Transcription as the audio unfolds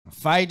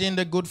Fighting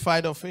the good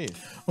fight of faith.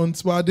 Und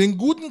zwar den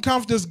guten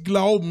Kampf des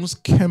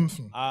Glaubens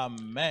kämpfen.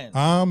 Amen.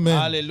 Amen.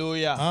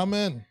 Hallelujah.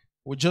 Amen.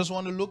 We just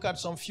want to look at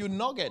some few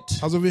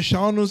nuggets, Also wir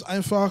schauen uns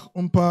einfach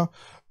ein paar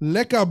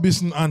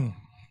Leckerbissen an,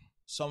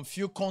 some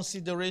few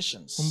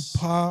considerations ein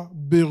paar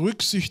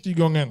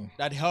Berücksichtigungen.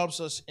 that helps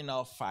us in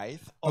our fight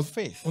of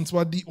faith. Und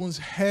zwar die uns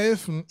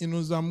helfen in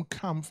unserem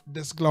Kampf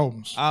des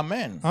Glaubens.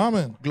 Amen.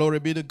 Amen. Glory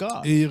be to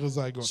God. Ehre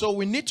sei Gott. So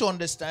we need to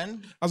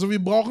understand, Also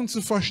wir brauchen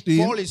zu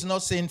verstehen, Paul is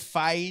not saying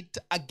fight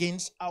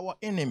against our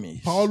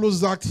enemies. Paulus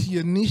sagt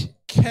hier nicht,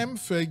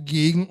 kämpfe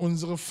gegen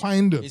unsere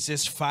Feinde. He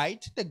says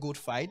fight the good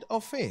fight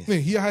of faith.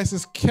 Nee, hier heißt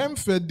es,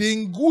 kämpfe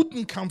den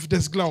guten Kampf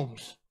des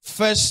Glaubens.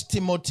 1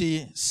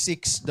 Timothy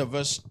 6, the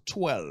verse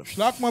 12.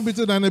 Schlag mal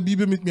bitte deine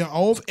Bibel mit mir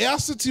auf.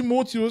 1.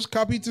 Timotheus,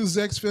 Kapitel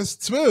 6, Vers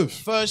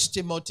 12. 1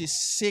 Timothy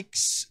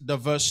 6, the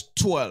verse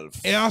 12.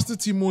 1.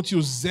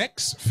 Timotheus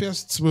 6,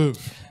 Vers 12.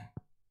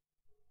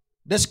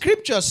 The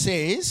scripture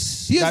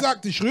says Hier that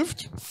sagt die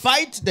Schrift,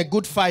 fight the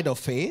good fight of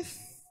faith,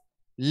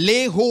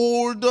 lay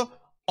hold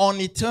on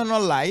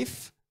eternal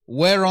life,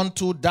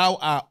 whereunto thou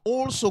art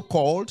also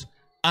called,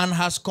 and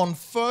hast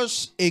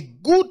confessed a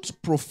good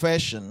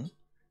profession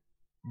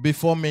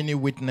before many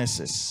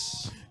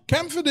witnesses.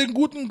 kämpfe den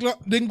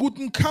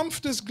guten Kampf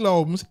des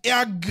Glaubens,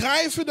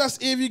 ergreife das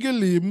ewige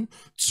Leben,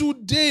 zu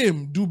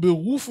dem du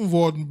berufen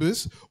worden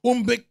bist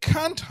und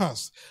bekannt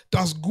hast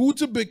das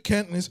gute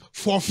Bekenntnis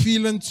vor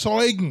vielen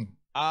Zeugen.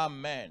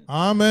 Amen.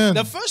 Amen.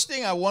 The first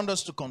thing I want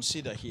us to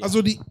consider here,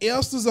 Also die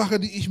erste Sache,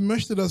 die ich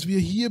möchte, dass wir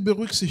hier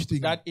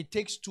berücksichtigen, that it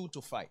takes two to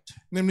fight.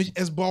 nämlich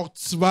es braucht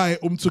zwei,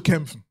 um zu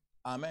kämpfen.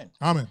 Amen.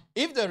 Amen.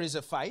 If there is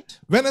a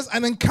fight, Wenn es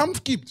einen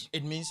Kampf gibt,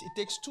 it means it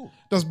takes two.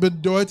 das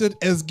bedeutet,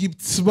 es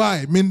gibt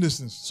zwei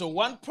mindestens. So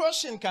one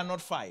person cannot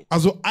fight.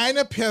 Also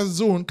eine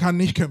Person kann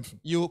nicht kämpfen.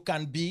 You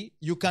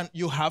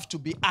have to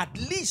be at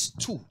least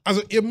two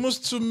Also ihr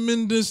müsst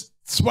zumindest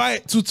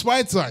zu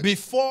zweit sein.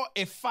 before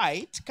a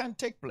fight can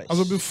take place.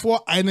 Also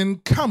bevor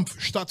ein Kampf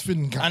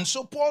stattfinden kann. And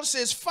so Paul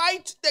says,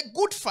 fight the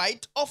good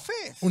fight of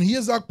faith. Und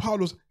hier sagt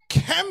Paulus,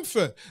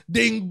 kämpfe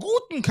den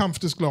guten Kampf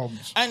des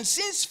Glaubens. And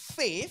since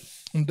faith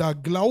Und da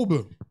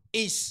Glaube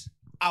is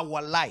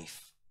our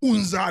life,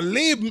 unser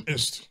Leben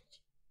ist,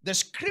 the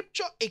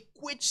scripture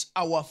equates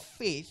our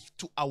faith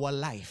to our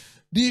life.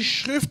 die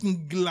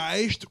Schriften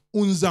gleicht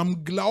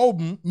unserem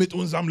Glauben mit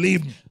unserem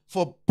Leben.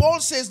 For Paul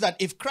says that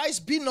if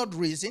Christ be not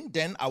risen,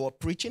 then our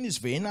preaching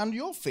is vain and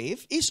your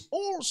faith is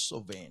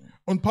also vain.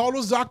 Und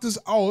Paulus sagt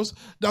es aus,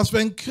 dass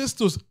wenn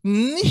Christus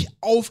nicht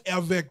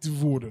auferweckt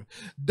wurde,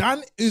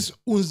 dann ist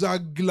unser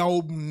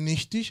Glauben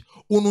nichtig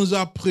und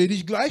unser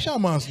Predigt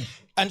gleichermaßen.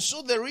 And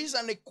so there is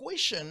an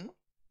equation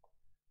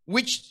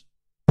which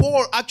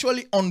Paul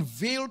actually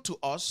unveiled to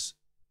us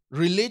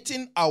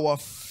relating our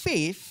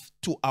faith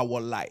to our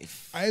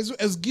life. Also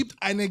es gibt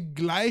eine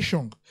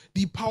Gleichung,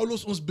 die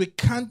Paulus uns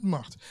bekannt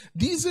macht.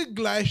 Diese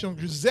Gleichung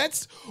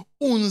setzt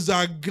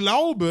unser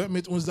Glaube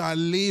mit unser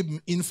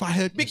Leben in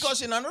Verhältnis.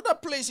 Because in another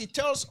place he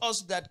tells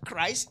us that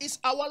Christ is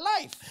our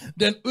life.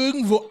 Denn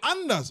irgendwo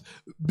anders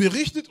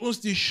berichtet uns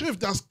die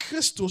Schrift, dass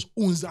Christus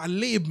unser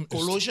Leben ist.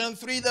 Colossians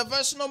 3, the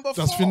verse number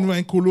 4. Das finden wir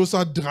in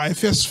Kolosser 3,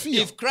 Vers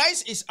 4. If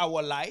Christ is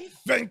our life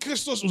Wenn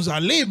Christus unser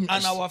Leben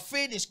and ist our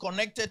faith is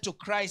connected to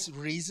Christ's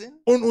reason,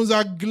 und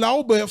unser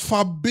Glaube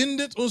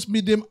verbindet uns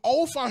mit dem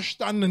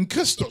auferstandenen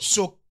Christus,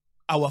 so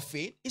our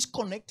faith is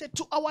connected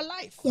to our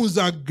life.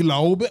 unser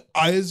Glaube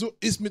also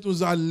ist mit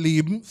unser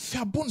Leben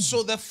verbunden.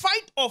 So the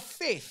fight of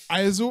faith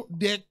Also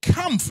der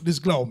Kampf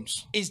des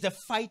Glaubens is the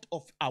fight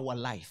of our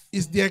life.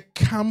 ist der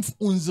Kampf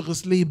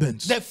unseres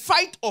Lebens. The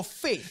fight of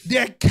faith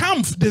Der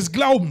Kampf des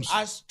Glaubens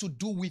has to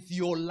do with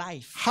your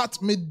life.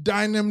 hat mit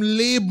deinem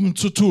Leben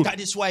zu tun. That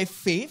is why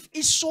faith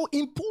is so Und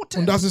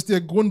important. das ist der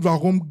Grund,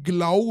 warum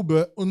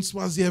Glaube uns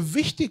zwar sehr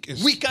wichtig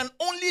ist. We can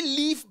only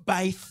live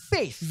by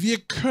faith. Wir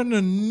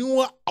können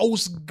nur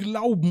aus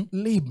Glauben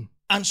leben.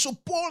 And so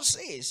Paul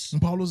says,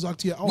 Und Paulus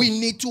sagt hier auch, we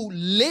need to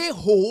lay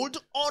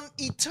hold on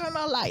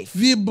eternal life.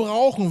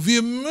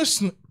 wir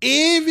müssen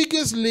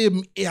ewiges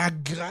Leben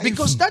ergreifen.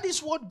 Because that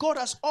is what God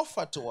has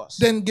offered to us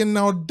Denn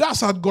genau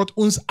das hat Gott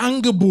uns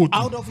angeboten.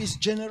 out of his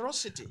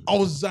generosity.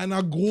 Aus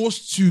seiner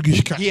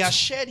Großzügigkeit He has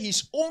shared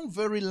his own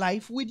very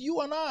life with you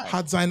and I.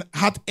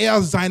 hat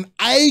er sein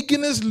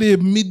eigenes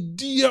Leben mit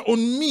dir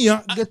und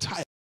mir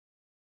geteilt.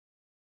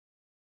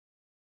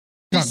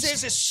 He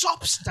says a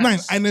substance Nein,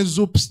 eine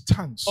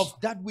Substanz. of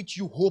that which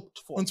you hoped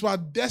for. Und zwar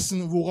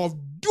dessen, worauf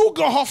du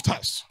gehofft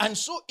hast. And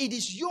so it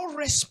is your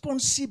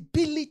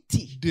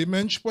responsibility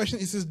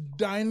Dementsprechend ist es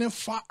deine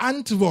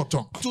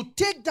Verantwortung, to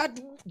take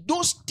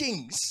those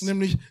things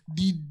nämlich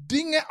die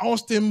Dinge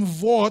aus dem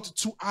Wort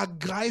zu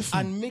ergreifen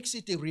and makes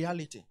it a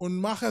reality. und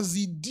mache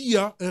sie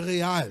dir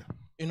real.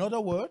 In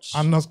other words,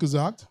 Anders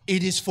gesagt,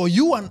 it is for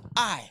you and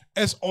I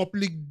Es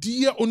obliegt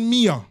dir und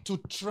mir, to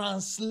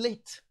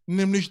translate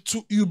nämlich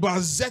zu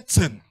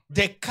übersetzen.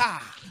 the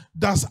car,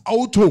 Das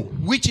Auto.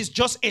 which is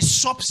just a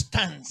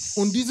substance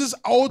Und dieses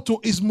Auto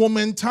ist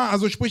momentan,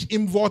 also sprich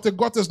im Worte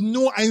Gottes,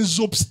 nur ein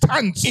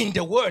Substanz. in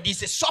the word,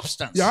 is a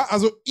substance. Ja,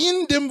 also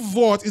in dem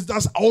Wort ist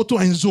das Auto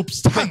ein But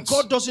Substanz.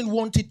 God doesn't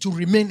want it to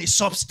remain a Doch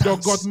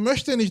substance. Gott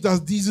möchte nicht,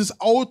 dass dieses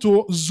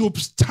Auto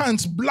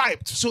Substanz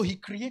bleibt. So he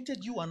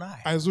created you and I.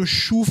 Also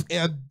schuf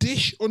er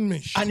dich und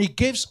mich. And he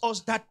gives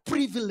us that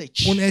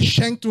privilege. Und er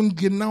schenkt uns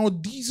genau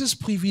dieses He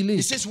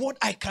Privileg. says, what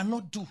I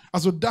cannot do,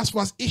 Also das,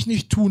 was ich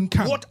nicht tun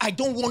kann, what I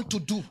don't want to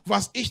do,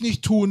 was ich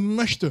nicht tun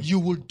möchte. you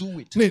will do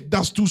it. Nee,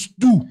 das tust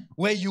du.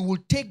 Where you will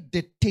take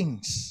the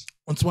things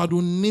Und zwar,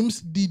 du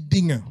nimmst die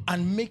Dinge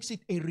and makes it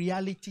a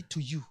reality to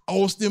you.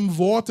 aus dem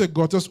Worte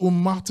Gottes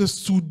und machst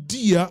es zu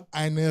dir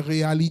eine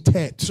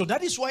Realität. So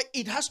that is why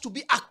it has to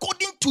be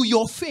according to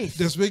your faith.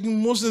 Deswegen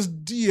muss es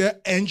dir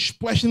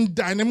entsprechend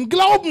deinem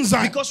Glauben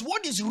sein. Because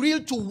what is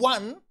real to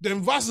one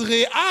Denn was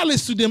real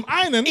ist zu dem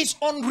einen, is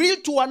unreal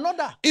to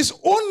another. ist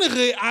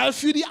unreal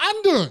für die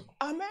anderen.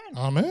 Amen.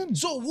 Amen.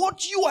 So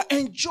what you are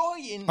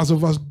enjoying Also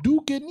was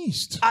du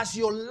genießt, as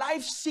your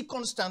life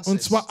circumstances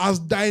und zwar als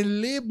dein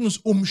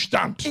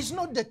Lebensumstand, is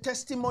not the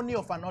testimony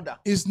of another.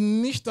 ist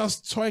nicht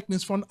das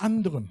Zeugnis von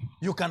anderen.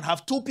 You can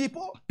have two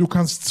people. Du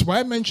kannst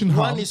zwei Menschen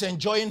One haben. is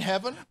enjoying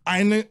heaven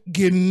Eine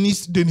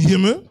genießt den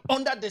Himmel,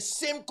 under the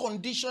same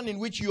condition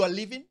in which you are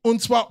living.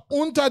 und zwar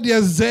unter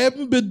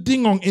derselben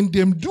Bedingung, in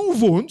dem du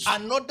wohnst,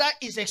 Another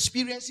is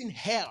experiencing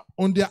hell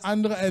und der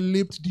andere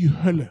erlebt die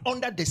Hölle.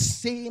 under the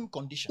same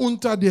condition.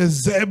 Unter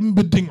derselben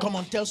Bedingung. Come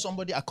on, tell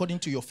somebody according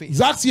to your faith.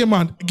 Sag's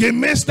jemand,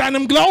 gemäß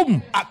deinem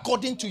Glauben.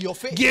 According to your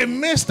faith.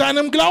 Gemäß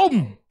deinem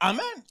Glauben. Amen.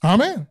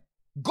 Amen.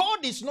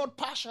 God is not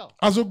partial.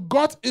 Also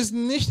Gott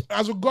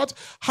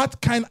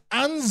hat kein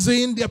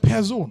Ansehen der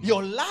Person.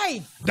 Your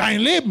life Dein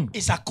Leben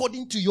is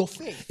according to your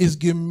faith. ist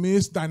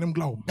gemäß deinem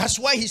Glauben. That's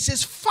why he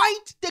says,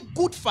 fight the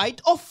good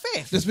fight of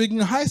faith.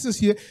 Deswegen heißt es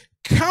hier,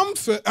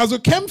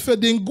 kämpfe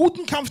den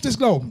guten Kampf des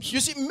Glaubens. You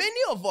see,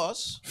 many of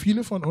us,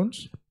 Viele von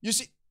uns, you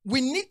see, we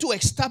need to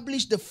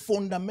establish the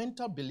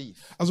fundamental belief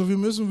also wir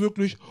müssen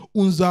wirklich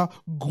unser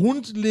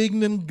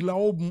grundlegenden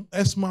Glauben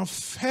erstmal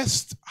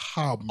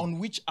festhaben,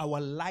 on which our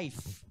life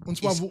Und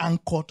zwar is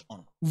anchored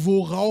on.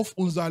 worauf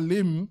unser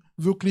Leben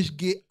wirklich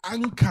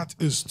geankert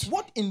ist.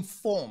 What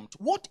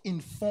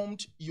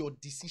informed your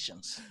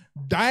decisions?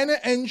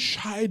 Deine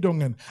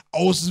Entscheidungen,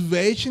 aus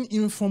welchen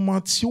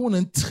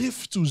Informationen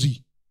triffst du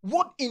sie?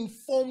 What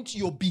informed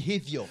your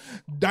behavior?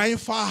 Deine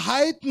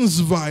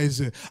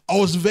Verhaltensweise,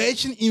 aus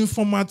welchen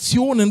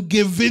Informationen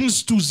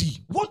gewinnst du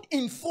sie? What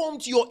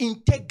informed your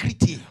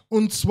integrity?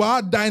 Und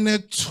zwar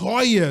deine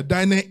Treue,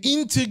 deine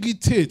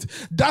Integrität,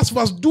 das,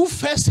 was du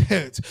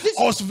festhältst.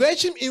 Aus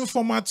welchen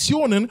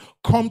Informationen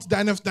kommt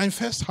dein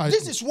Festhalten?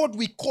 This is what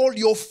we call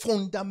your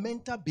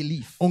fundamental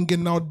belief. Und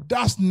genau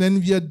das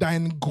nennen wir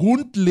dein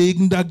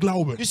grundlegender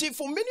Glaube. You see,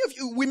 for many of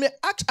you,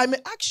 I may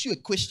ask you a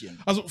question.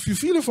 Also für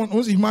viele von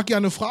uns, ich mag ja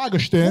eine Frage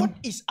stellen. What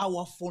is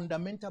our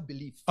fundamental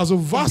belief Also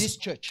in this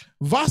church?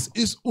 was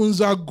ist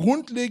unser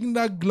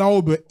grundlegender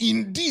Glaube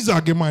in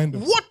dieser Gemeinde?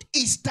 What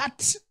is that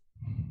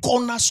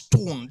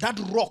cornerstone, that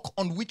rock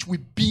on which we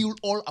build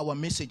all our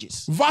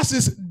messages? Was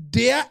ist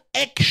der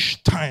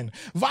Eckstein?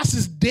 Was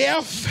ist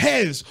der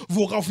Fels,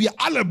 worauf wir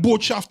alle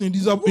Botschaften in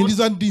dieser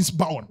Dienst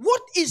bauen?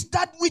 What is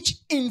that which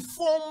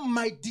inform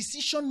my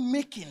decision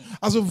making?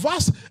 Also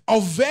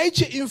auf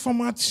welche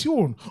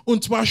Information?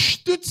 Und zwar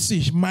stütze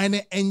ich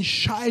meine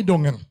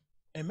Entscheidungen.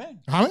 Amen.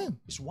 Amen.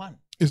 It's one.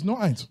 Ist nur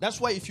eins.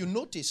 That's why if you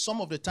notice, some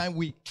of the time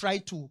we try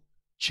to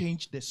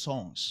change the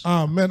songs.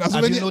 Amen. Also,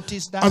 Have you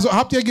noticed that? also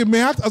habt ihr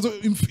gemerkt, also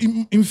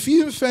in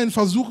vielen Fällen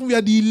versuchen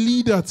wir die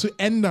Lieder zu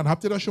ändern.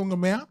 Habt ihr das schon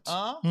gemerkt?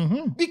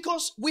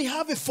 Because we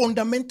have a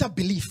fundamental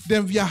belief.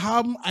 Denn wir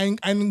haben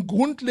einen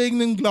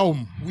grundlegenden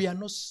Glauben. We are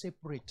not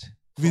separate.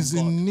 Wir from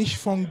sind God. nicht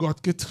von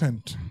Gott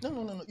getrennt.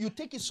 No. You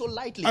take it so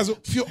lightly. Also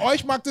für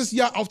euch mag das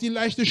ja auf die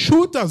leichte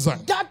Schulter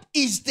sein. That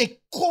is the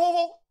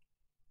core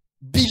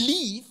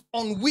belief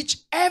on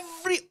which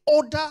every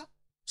other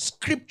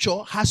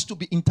scripture has to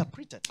be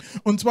interpreted.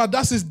 Und zwar,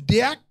 das ist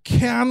der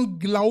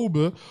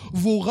Kernglaube,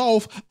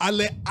 worauf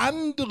alle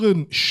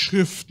anderen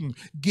Schriften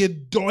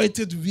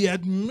gedeutet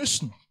werden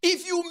müssen.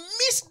 If you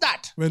miss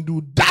that, Wenn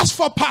du das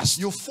verpasst,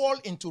 you fall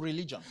into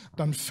religion.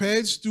 dann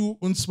fällst du,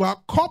 und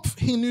zwar Kopf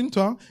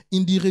hinunter,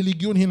 in die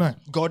Religion hinein.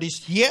 God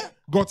is here,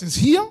 Gott ist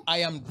hier,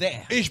 I am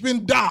there. ich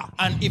bin da.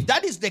 And if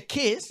that is the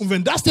case, Und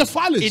wenn das der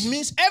Fall it ist,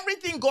 means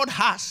everything God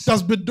has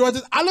das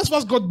bedeutet, alles,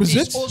 was Gott is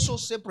besitzt, also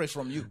separate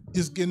from you.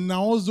 ist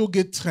genauso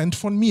getrennt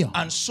von mir.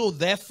 And so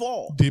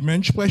therefore,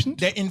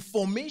 Dementsprechend, the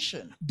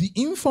information, die that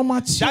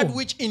Information,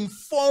 which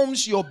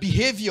informs your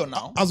behavior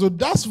now also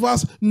das,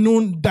 was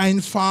nun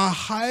dein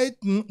Verhalten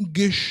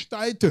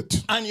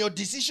gestaltet and your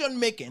decision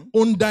making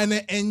und deine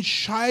will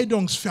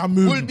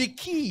Entscheidungsvermögen, be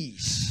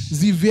keys.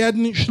 sie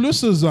werden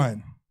Schlüsse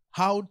sein.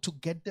 How to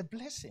get the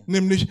blessing.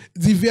 Nämlich,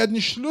 sie werden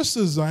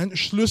Schlüsse sein,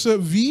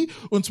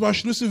 und zwar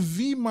Schlüsse,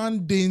 wie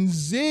man den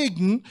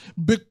Segen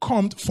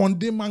bekommt, von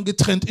dem man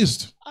getrennt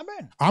ist.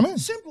 Amen. Amen.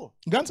 Simple.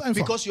 Ganz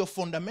einfach. Because your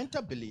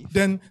fundamental belief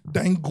Denn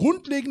dein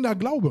grundlegender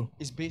Glaube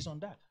is based on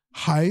that.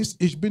 heißt,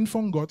 ich bin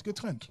von Gott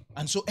getrennt.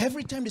 And so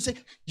every time they say,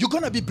 you're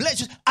going to be blessed,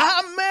 you say,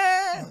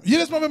 Amen.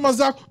 Jedes Mal, wenn man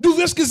sagt, du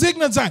wirst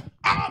gesegnet sein.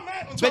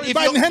 Amen. Und zwar But mit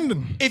beiden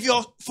Händen. if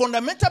your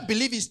fundamental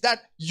belief is that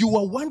you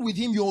are one with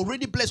him, you're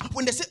already blessed.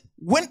 When they say,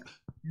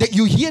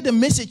 you hear the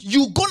message,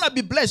 you're going to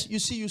be blessed. You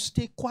see, you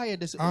stay quiet.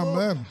 They say,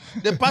 Amen.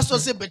 The pastor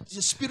said, but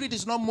the spirit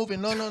is not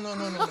moving. No.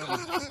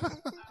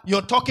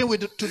 You're talking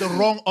to the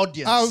wrong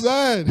audience.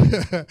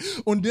 Amen.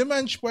 Und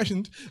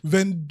dementsprechend,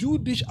 wenn du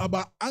dich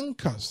aber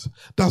ankerst,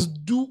 dass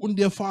du und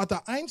der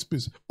Vater eins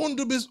bist und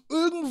du bist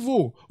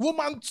irgendwo, wo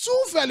man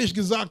zufällig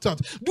gesagt hat,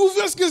 du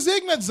wirst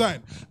gesegnet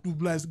sein, du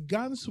bleibst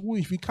ganz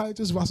ruhig wie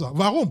kaltes Wasser.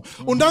 Warum?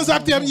 Und dann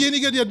sagt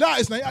derjenige, der da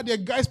ist, naja, der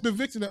Geist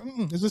bewegt sich.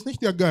 Es ist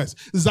nicht der Geist.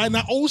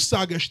 Seine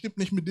Aussage stimmt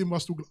nicht mit dem,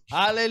 was du glaubst.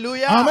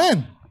 Hallelujah.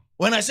 Amen.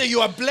 When I say you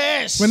are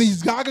blessed, Wenn ich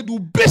sage, du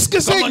bist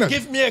come on, gesegnet.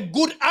 give me a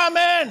good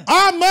amen.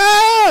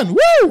 Amen.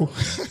 Woo.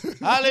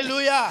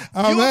 Hallelujah. You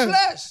are Amen.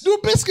 blessed. Du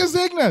bist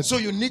gesegnet. So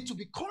you need to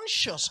be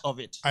conscious of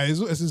it.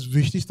 Also es ist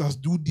wichtig, dass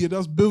du dir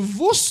das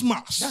bewusst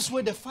machst. That's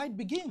where the fight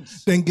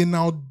begins. Denn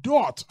genau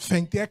dort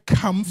fängt der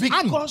Kampf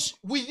an. Because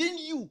within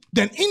you,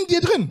 Denn in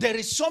dir drin there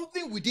is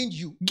something within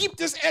you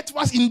gibt es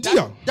etwas in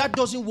dir. that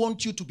doesn't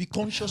want you to be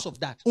conscious of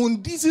that.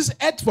 Und dieses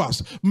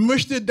etwas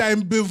möchte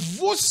dein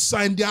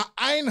Bewusstsein der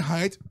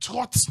Einheit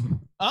trotzen.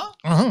 Huh?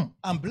 Aha.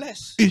 I'm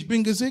blessed. Ich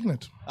bin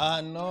gesegnet.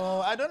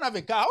 No, I don't have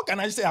a car. How can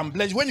I say I'm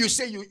blessed? When you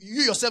say you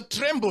yourself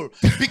tremble,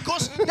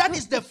 because that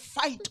is the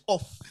fight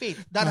of faith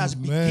that has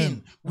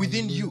begun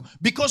within you.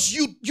 Because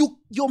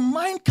your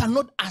mind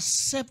cannot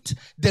accept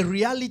the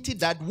reality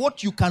that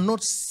what you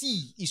cannot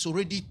see is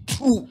already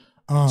true.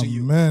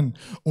 Amen.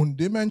 Und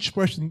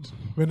dementsprechend,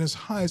 wenn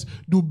es heißt,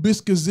 du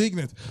bist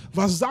gesegnet,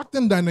 was sagt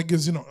denn deine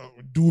Gesinnung?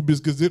 Du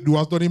bist gesegnet, du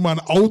hast doch nicht mal ein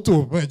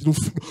Auto,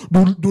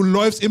 du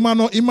läufst immer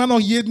noch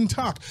jeden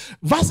Tag.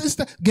 Was ist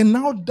da?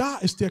 Genau da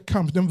ist der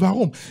Kampf. Denn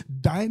warum?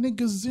 Deine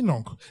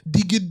Gesinnung,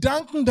 die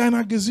Gedanken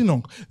deiner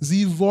Gesinnung,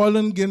 sie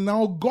wollen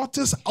genau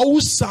Gottes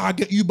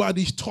Aussage über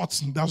dich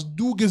trotzen, dass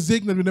du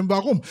gesegnet bist. Denn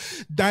warum?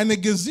 Deine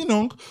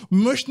Gesinnung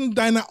möchten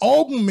deine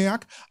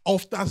Augenmerk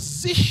auf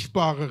das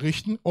Sichtbare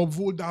richten,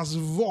 obwohl das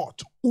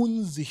Wort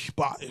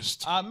unsichtbar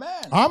ist. Amen.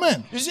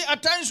 Amen. You see,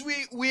 at times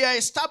we are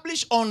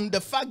established on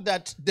the fact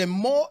that the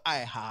more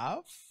I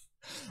have,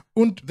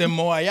 Und the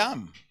more I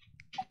am.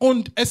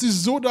 Und es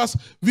ist so, dass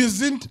wir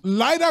sind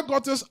leider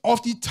Gottes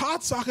auf die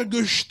Tatsache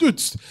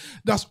gestützt,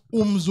 dass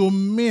umso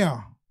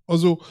mehr,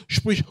 also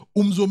sprich,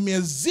 umso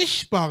mehr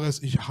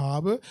Sichtbares ich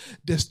habe,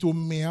 desto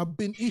mehr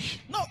bin ich.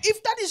 No,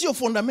 if that is your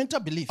fundamental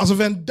belief, Also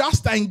wenn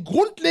das dein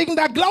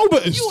grundlegender Glaube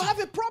ist, you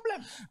have a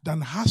problem.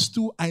 dann hast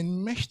du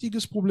ein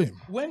mächtiges Problem.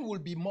 When will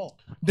be more?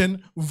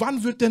 Denn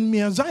wann wird denn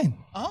mehr sein?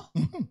 Huh?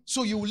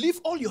 So you live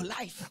all your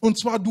life Und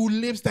zwar, du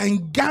lebst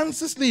dein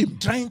ganzes Leben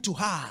trying to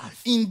have,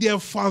 in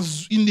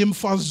dem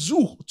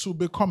Versuch zu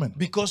bekommen.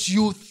 because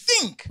you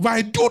think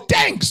Weil du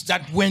denkst,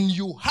 that when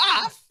you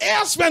have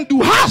erst wenn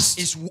du hast,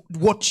 is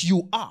what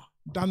you are.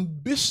 dann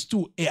bist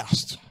du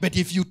erst. But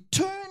if you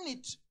turn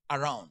it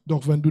around,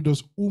 Doch wenn du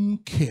das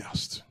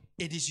umkehrst,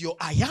 it is your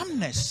I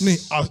amness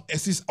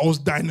es ist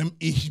aus deinem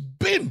Ich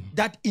Bin.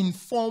 that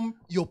inform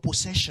your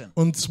possession.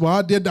 Und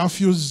zwar, der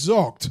dafür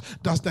sorgt,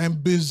 dass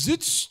dein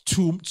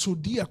Besitztum zu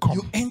dir You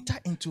kommt. enter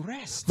into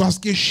rest. Was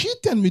geschieht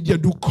denn mit dir?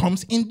 Du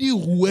kommst in die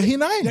Ruhe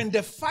hinein. Then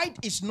the fight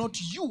is not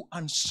you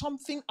and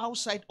something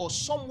outside or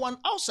someone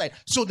outside.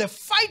 So the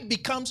fight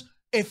becomes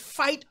a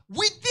fight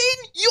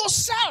within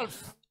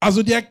yourself.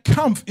 Also der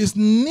Kampf ist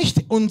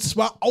nicht, und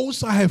zwar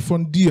außerhalb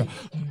von dir,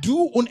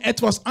 du und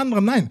etwas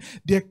anderes. Nein,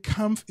 der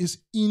Kampf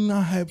ist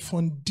innerhalb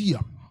von dir.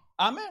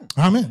 Amen.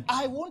 Amen.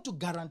 I want to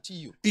guarantee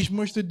you, Ich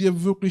möchte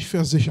dir wirklich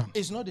versichern,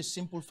 it's not a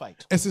simple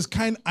fight. es ist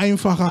kein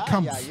einfacher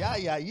Kampf.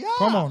 Yeah.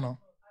 Komm auch noch.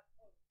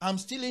 I'm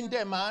still in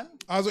there, man.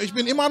 Also ich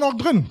bin immer noch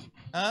drin.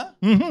 Huh?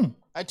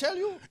 I tell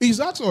you, Ich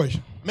sag's euch.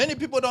 many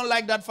people don't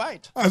like that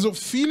fight. Also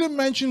viele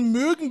Menschen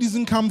mögen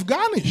diesen Kampf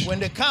gar nicht. When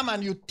they come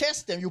and you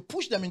test them, you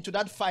push them into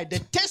that fight, they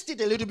test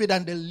it a little bit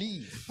and they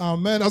leave.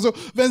 Amen. Also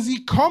wenn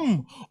sie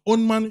kommen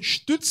und man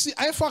stützt sie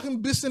einfach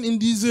ein bisschen in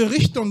diese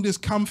Richtung des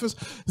Kampfes,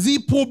 sie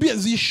probieren,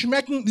 sie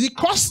schmecken, sie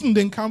kosten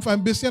den Kampf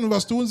ein bisschen und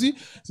was tun sie?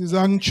 Sie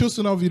sagen Tschüss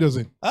und auf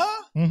Wiedersehen. Huh?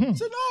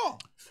 So no.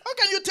 How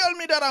can you tell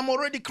me that I'm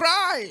already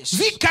Christ?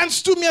 Wie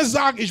kannst du mir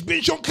sagen, ich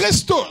bin schon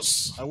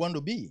Christus? I want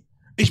to be.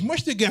 Ich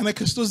möchte gerne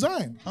Christus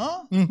sein.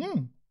 Huh?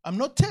 I'm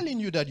not telling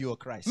you that you are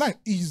Christ. Nein,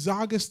 ich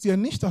sage es dir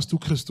nicht, dass du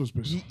Christus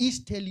bist. He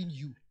is telling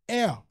you.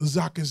 Er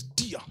sagt es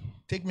dir.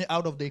 Take me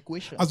out of the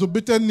equation. Also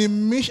bitte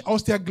nimm mich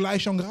aus der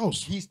Gleichung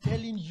raus. He's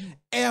telling you,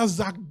 Er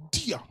sagt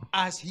dir,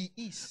 as he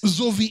is,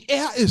 so wie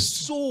er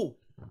ist. so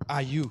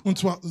are you. Und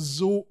zwar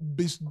so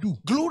bist du.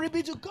 Glory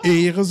be to God.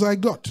 Ehre sei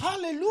Gott.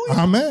 Hallelujah.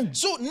 Amen.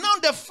 So now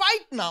the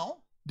fight now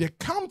Der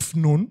Kampf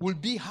nun will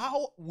be,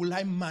 how will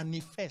I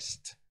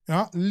manifest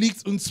ja,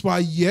 liegt und zwar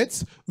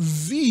jetzt,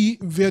 wie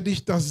werde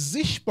ich das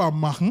sichtbar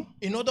machen?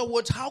 In other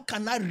words, how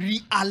can I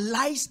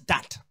realize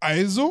that?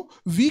 Also,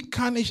 wie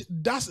kann ich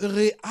das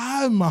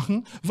real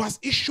machen, was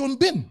ich schon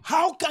bin?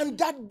 How can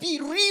that be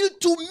real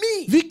to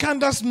me? Wie kann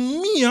das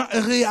mir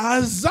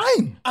real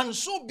sein? And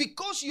so,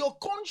 because your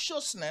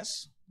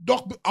consciousness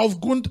Doch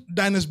aufgrund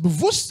deines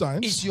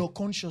Bewusstseins, is your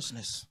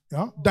consciousness,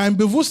 ja, dein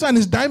Bewusstsein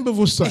ist dein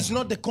Bewusstsein, it's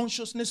not the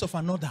consciousness of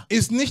another.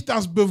 ist nicht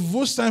das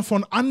Bewusstsein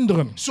von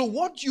anderen. So,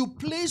 what you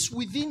place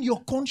within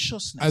your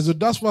consciousness Also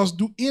das, was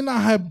du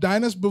innerhalb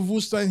deines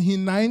Bewusstseins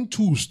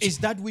hineintust, is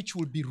that which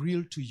will be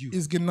real to you.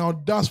 ist genau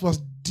das, was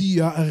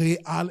dir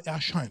real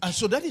erscheint. And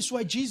so, that is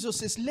why Jesus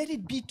says, let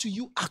it be to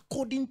you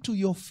according to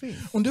your faith.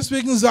 Und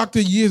deswegen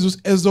sagte Jesus,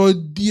 er soll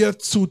dir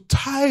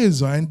zuteil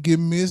sein,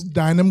 gemäß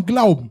deinem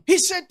Glauben. He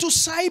said to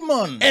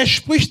Simon, Er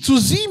spricht zu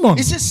Simon.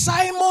 he says,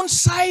 Simon,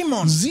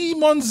 Simon,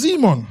 Simon,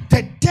 Simon.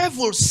 the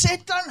devil,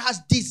 Satan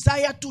has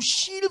desired to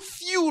shield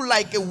you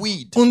like a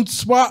weed. Und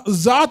zwar,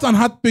 Satan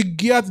hat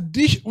begehrt,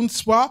 dich und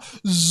zwar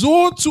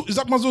so zu, ich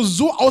sag mal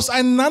so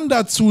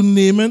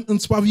auseinanderzunehmen,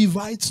 und zwar wie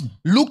Weizen.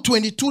 Luke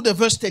 22, the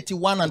verse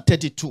 31 and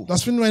 32.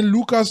 Das finden wir in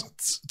Lukas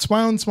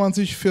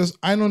 22, Vers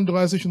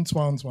 31 und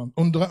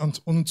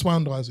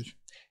 32.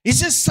 He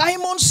says,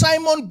 Simon,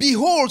 Simon,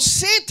 behold,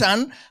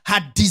 Satan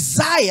had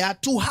desired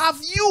to have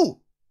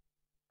you,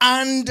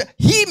 and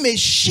he may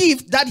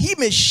shift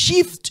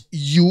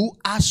you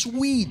as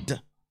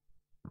wheat.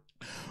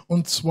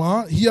 Und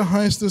zwar, hier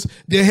heißt es,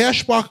 der Herr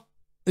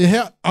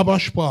aber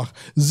sprach,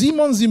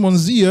 Simon, Simon,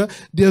 siehe,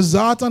 der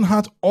Satan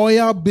hat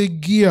euer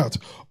begehrt,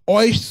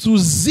 euch zu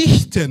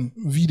sichten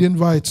wie den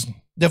Weizen.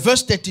 The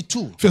verse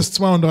 32. Vers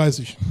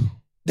 32.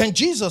 Then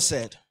Jesus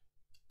said,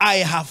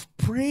 I have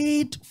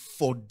prayed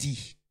for thee,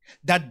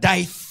 that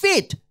thy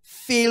faith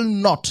fail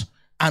not,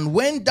 and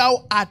when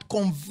thou art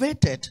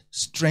converted,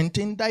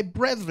 strengthen thy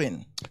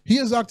brethren.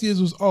 Hier sagt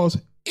Jesus aus,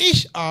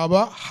 ich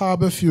aber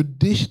habe für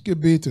dich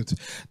gebetet,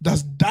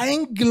 dass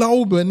dein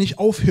Glaube nicht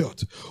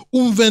aufhört.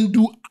 Und wenn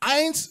du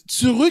einst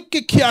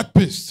zurückgekehrt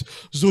bist,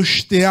 so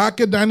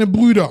stärke deine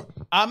Brüder.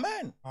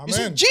 Amen. You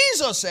see, Amen.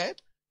 Jesus said,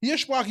 Hier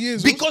sprach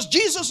Jesus, because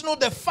Jesus knows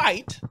the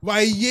fight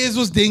weil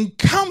Jesus den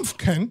Kampf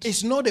kennt.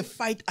 is not a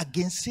fight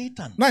against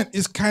Satan. Nein,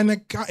 ist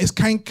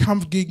kein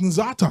Kampf gegen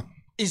Satan.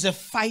 It's a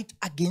fight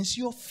against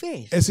your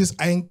faith. Es ist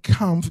ein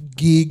Kampf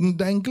gegen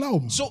dein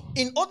Glauben. So,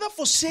 in order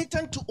for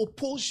Satan to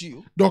oppose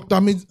you, Doch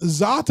damit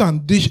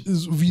Satan dich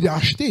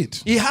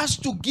widersteht, he has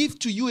to give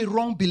to you a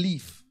wrong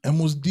belief. er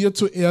muss dir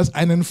zuerst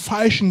einen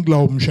falschen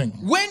Glauben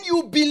schenken. When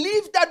you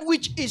believe that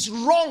which is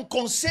wrong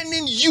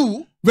concerning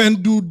you,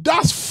 Wenn du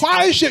das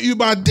Falsche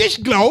über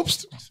dich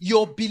glaubst,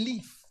 your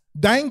belief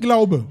dein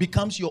Glaube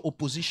becomes your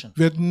opposition.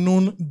 wird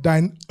nun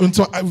dein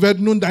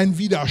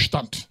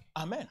Widerstand.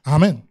 Amen.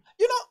 Amen.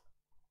 You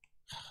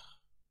know,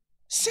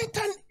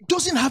 Satan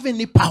doesn't have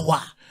any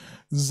power.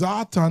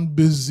 Satan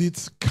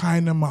besitzt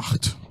keine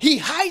Macht. He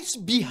hides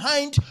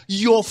behind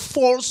your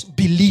false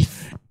belief.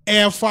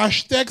 Er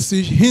versteckt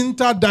sich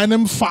hinter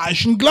deinem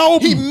falschen He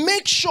Glauben.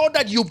 makes sure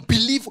that you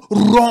believe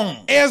wrong.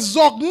 Er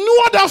sorgt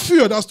nur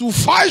dafür, dass du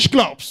falsch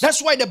glaubst.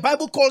 That's why the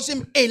Bible calls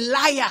him a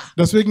liar.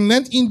 Deswegen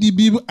nennt ihn die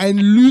Bibel ein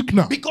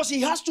Lügner. Because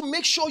he has to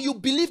make sure you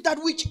believe that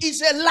which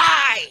is a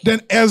lie.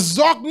 Denn er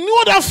sorgt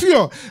nur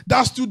dafür,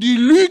 dass du die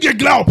Lüge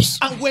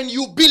glaubst. And when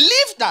you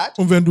believe that,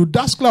 Und wenn du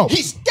das glaubst,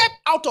 he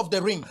stepped out of the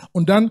ring.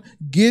 und dann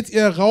geht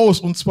er raus,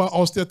 und zwar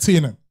aus der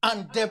Szene.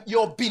 And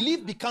your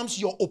belief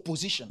becomes your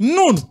opposition.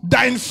 Nun,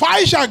 dein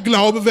falscher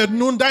Glaube wird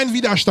nun dein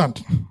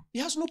Widerstand.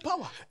 He has no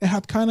power. Er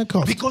hat keine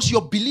Kraft. Because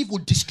your belief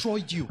will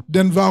destroy you.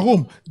 Denn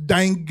warum?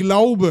 Dein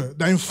Glaube,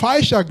 dein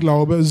falscher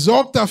Glaube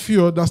sorgt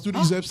dafür, dass du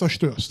dich selbst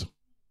zerstörst.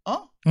 Huh?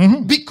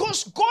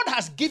 Because God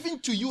has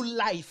given to you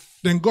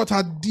life. Denn Gott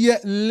hat dir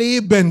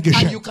Leben And you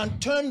geschenkt. can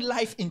turn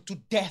life into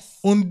death.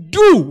 Und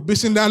du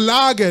bist in der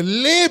Lage,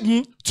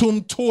 Leben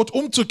zum Tod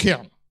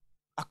umzukehren.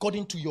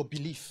 According to your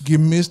belief.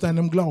 Gemäß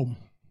deinem Glauben.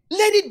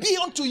 Let it be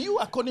unto you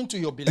according to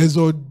your belief. Er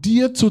soll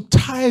dir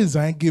zuteil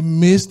sein,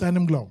 gemäß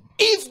deinem Glauben.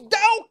 If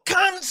thou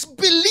canst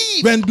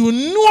believe. Wenn du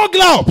nur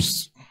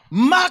glaubst,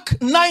 Mark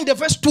 9, the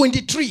verse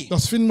 23.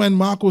 das finden wir in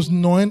Markus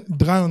 9,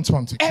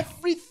 23.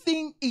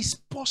 Everything is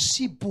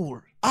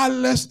possible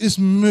Alles ist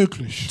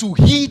möglich, to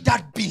he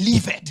that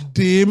believeth.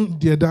 dem,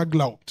 der da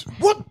glaubt.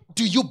 What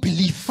do you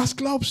believe? Was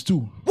glaubst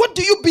du? What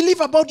do you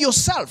believe about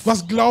yourself?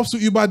 Was glaubst du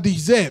über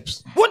dich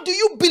selbst? What do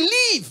you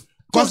believe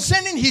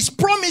concerning his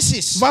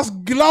promises? Was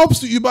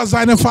glaubst du über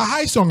seine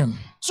Verheißungen?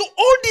 So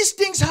all these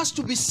things has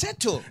to be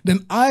settled.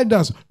 Denn all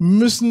das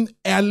müssen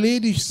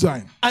erledigt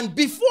sein. And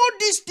before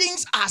these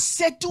things are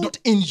settled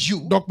in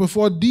you, Doch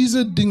bevor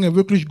diese Dinge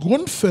wirklich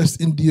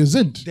grundfest in dir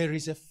sind, there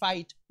is a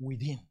fight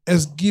within.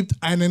 es gibt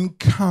einen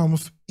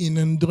Kampf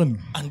innen drin.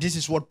 And this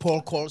is what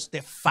Paul calls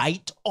the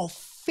fight of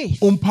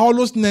faith. Und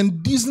Paulus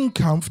nennt diesen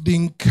Kampf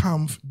den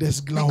Kampf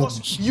des Because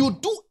Glaubens. you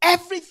do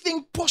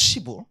everything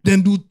possible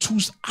Denn du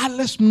tust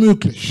alles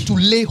möglich, to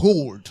lay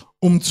hold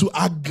um zu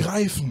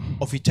ergreifen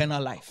of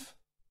eternal life.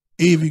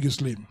 ewiges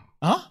Leben.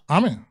 Huh?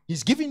 Amen.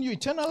 He's giving you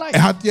eternal life.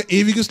 Er hat dir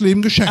ewiges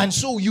Leben geschenkt. And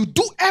so you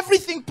do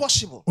everything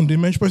possible Und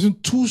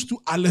dementsprechend tust du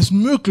alles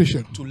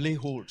Mögliche, to lay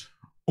hold.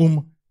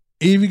 um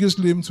ewiges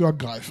Leben zu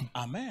ergreifen.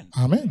 Amen.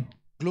 Amen.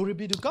 Glory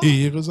be to God.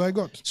 Ehre sei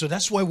Gott. So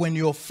that's why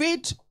when your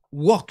faith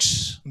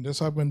works, Und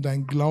deshalb, wenn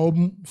dein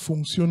Glauben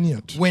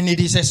funktioniert, when it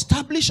is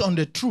established on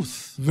the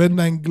truth, wenn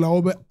dein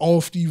Glaube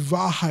auf die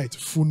Wahrheit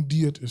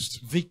fundiert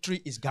ist,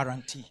 victory is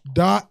guaranteed.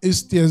 da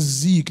ist der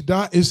Sieg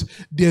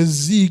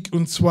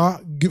und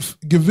zwar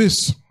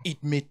gewiss.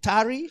 It may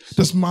tarry.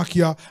 Das mag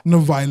ja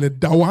eine Weile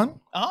dauern.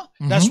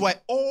 That's why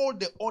all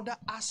the other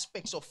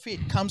aspects of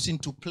faith comes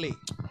into play.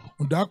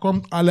 Und da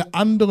kommen alle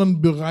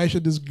anderen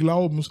Bereiche des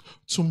Glaubens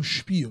zum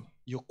Spiel.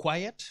 You're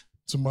quiet.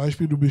 Zum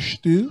Beispiel, du bist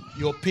still.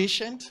 You're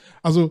patient.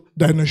 Also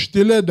deine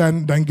Stille,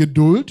 dein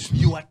Geduld.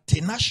 You are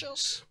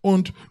tenacious.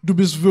 Und du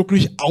bist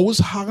wirklich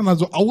ausharren,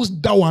 also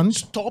ausdauernd.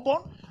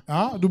 Stubborn.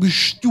 Ja, du bist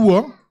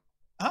stur.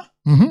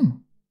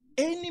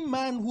 Any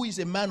man who is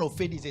a man of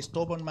faith is a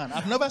stubborn man.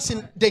 I've never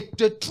seen the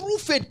true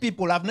faith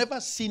people. I've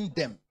never seen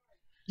them.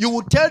 You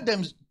will tell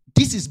them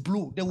this is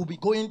blue. They will be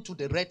going to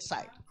the red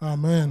side.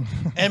 Amen.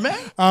 Amen.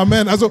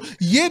 Amen. Also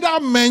jeder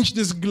Mensch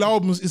des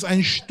Glaubens ist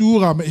ein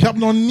sturer Mensch. Ich habe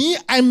noch nie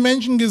einen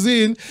Menschen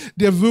gesehen,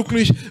 der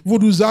wirklich, wo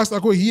du sagst,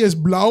 okay, hier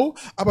ist blau,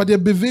 aber der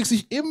bewegt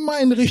sich immer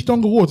in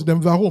Richtung rot.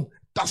 Denn warum?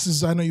 Das ist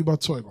seine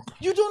Überzeugung.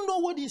 You don't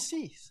know what he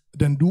sees.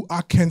 Denn du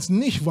erkennst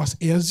nicht, was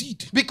er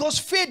sieht. Because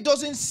faith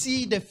doesn't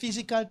see the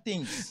physical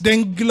things.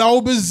 Denn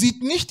Glaube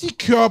sieht nicht die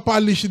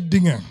körperlichen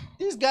Dinge.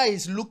 This guy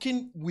is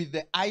looking with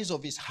the eyes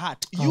of his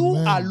heart. You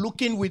Amen. are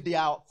looking with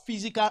your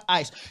physical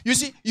eyes. You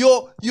see,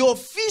 your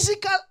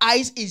physical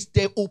eyes is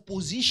the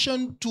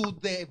opposition to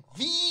the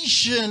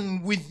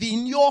vision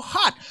within your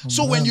heart.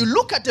 So when you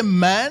look at a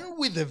man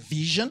with a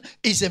vision,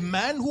 is a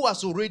man who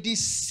has already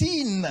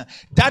seen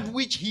that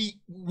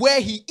where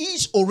he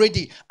is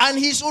already, and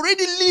he's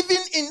already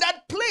living in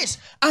that place.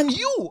 And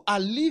you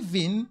are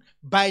living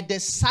by the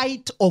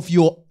sight of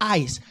your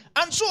eyes.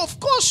 And so, of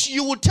course,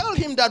 you will tell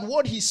him that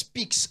what he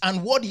speaks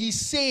and what he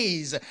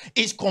says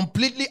is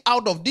completely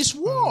out of this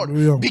world.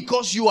 Hallelujah.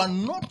 Because you are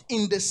not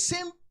in the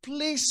same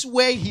place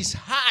where his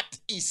heart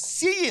is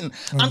seeing.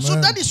 And so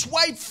Amen. that is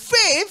why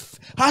faith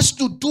has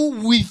to do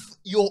with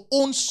your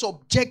own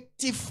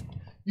subjective,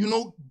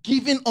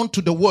 giving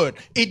unto the word.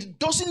 It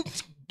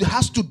doesn't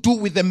has to do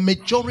with the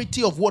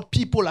majority of what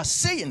people are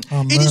saying.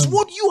 Amen. It is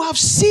what you have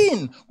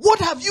seen. What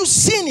have you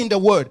seen in the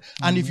word?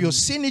 And if you've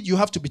seen it, you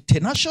have to be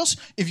tenacious.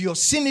 If you've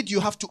seen it, you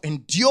have to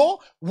endure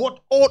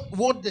what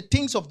the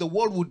things of the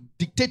world would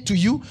dictate to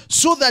you,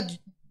 so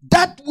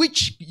that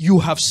which you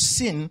have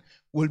seen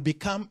will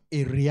become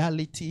a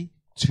reality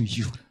to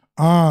you.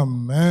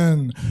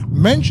 Amen.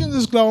 Menschen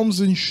des Glaubens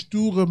sind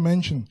sture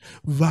Menschen.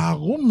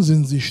 Warum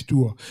sind sie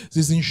stur?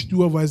 Sie sind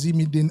stur, weil sie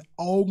mit den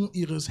Augen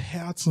ihres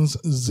Herzens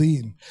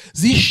sehen.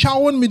 Sie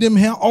schauen mit den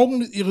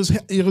Augen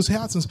ihres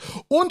Herzens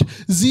und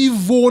sie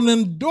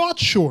wohnen dort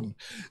schon.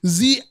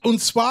 Sie, und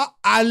zwar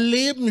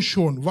erleben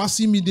schon, was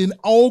sie mit den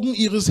Augen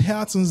ihres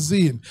Herzens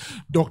sehen.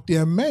 Doch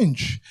der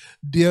Mensch,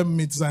 der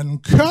mit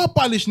seinen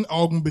körperlichen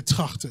Augen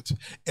betrachtet,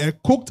 er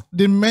guckt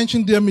den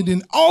Menschen, der mit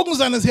den Augen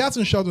seines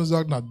Herzens schaut und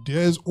sagt, na,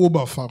 der ist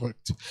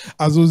oberverrückt.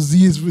 Also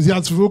sie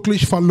hat es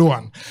wirklich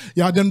verloren.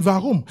 Ja, denn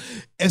warum?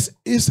 Es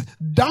ist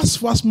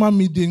das, was man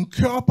mit den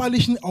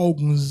körperlichen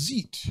Augen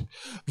sieht,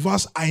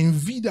 was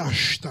ein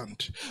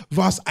Widerstand,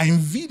 was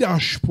ein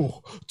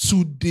Widerspruch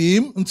zu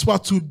dem, und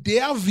zwar zu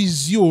der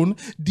Vision,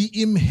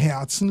 die im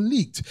Herzen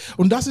liegt.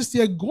 Und das ist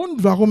der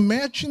Grund, warum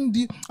Menschen,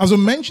 die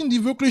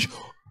wirklich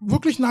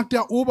nach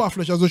der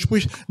Oberfläche, also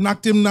sprich nach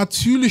dem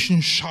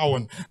Natürlichen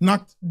schauen,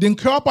 nach dem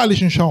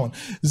Körperlichen schauen.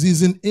 Sie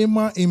sind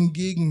immer im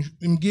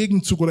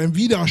Gegenzug oder im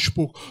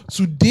Widerspruch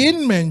zu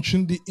den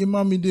Menschen, die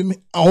immer mit den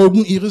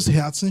Augen ihres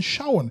Herzens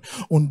schauen.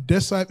 Und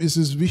deshalb ist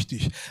es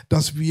wichtig,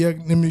 dass wir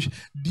nämlich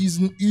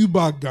diesen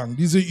Übergang,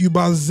 diese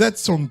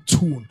Übersetzung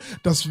tun,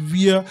 dass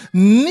wir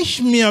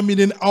nicht mehr mit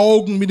den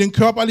Augen, mit den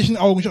körperlichen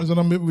Augen schauen,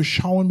 sondern wir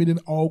schauen mit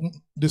den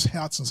Augen des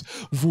Herzens.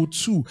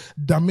 Wozu?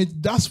 Damit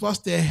das,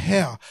 was der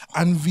Herr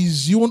an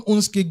Vision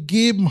uns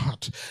gegeben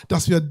hat,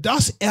 dass wir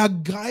das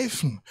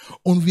ergreifen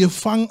und wir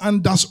fangen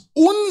an, das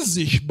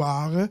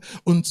Unsichtbare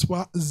und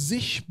zwar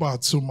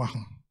sichtbar zu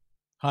machen.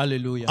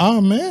 Hallelujah.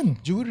 Amen.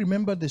 Do you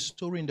remember the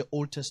story in the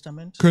Old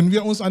Testament? Können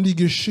wir uns an die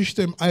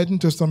Geschichte im Alten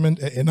Testament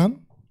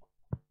erinnern?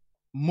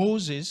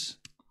 Mose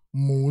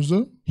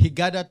he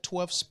gathered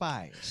 12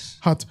 spies.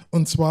 hat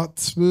und zwar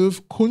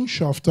 12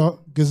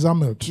 Kundschafter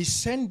gesammelt. He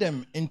sent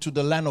them into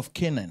the land of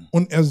Canaan.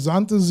 Und er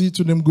sandte sie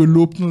zu dem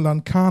gelobten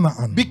Land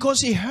Kanaan.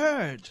 Because he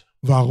heard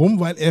Warum?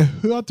 Weil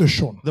er hörte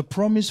schon. the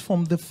promise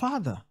from the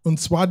Father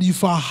Und zwar die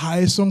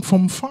Verheißung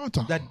vom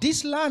Vater. that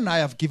this land I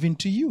have given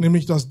to you.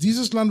 Nämlich, dass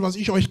dieses Land, was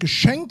ich euch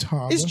geschenkt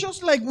habe, It's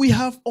just like we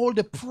have all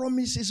the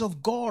promises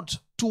of God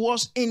to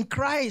us in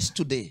Christ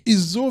today.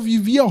 ist so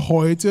wie wir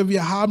heute.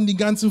 Wir haben die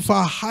ganzen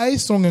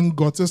Verheißungen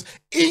Gottes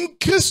in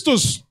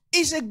Christus.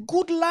 It's a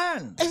good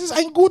land. Es ist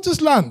ein gutes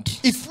Land.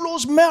 It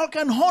flows milk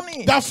and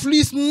honey. Da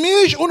fließt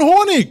Milch und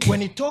Honig.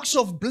 When it talks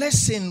of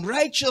blessing,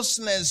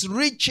 righteousness,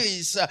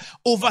 riches,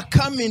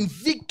 overcoming,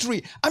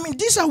 victory, I mean,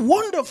 these are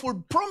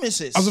wonderful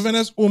promises. Also wenn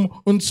es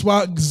und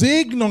zwar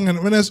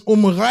Segnungen, wenn es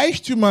um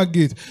Reichtümer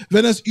geht,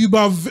 wenn es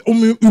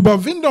um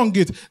Überwindung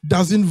geht,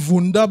 da sind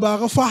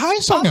wunderbare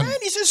Verheißungen. Amen.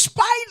 He says,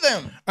 spy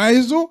them.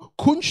 Also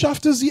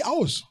kundschafte sie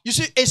aus. You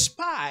see, a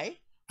spy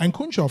Ein is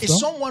Kundschafter.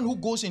 someone who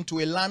goes into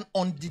a land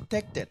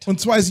undetected. Und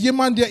zwar ist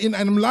jemand, der in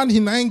einem Land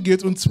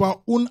hineingeht und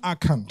zwar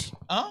unerkannt.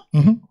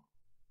 Huh?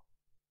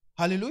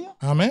 Hallelujah.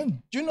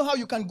 Amen. Do you know how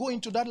you can go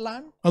into that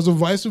land? Also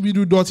weißt du, wie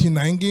du dort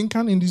hineingehen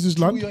kannst in dieses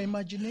Through Land? your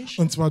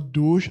imagination. Und zwar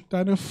durch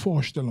deine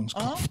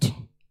Vorstellungskraft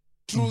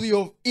Through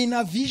your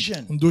inner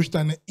vision. und durch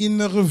deine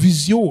innere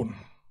Vision.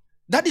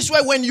 That is why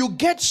when you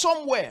get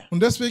somewhere,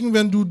 Und deswegen,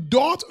 wenn du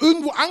dort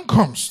irgendwo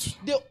ankommst,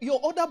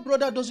 your other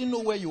brother doesn't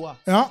know where you are.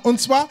 ja, und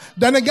zwar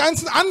deine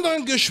ganzen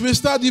anderen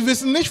Geschwister, die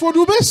wissen nicht, wo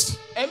du bist.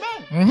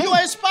 Amen. You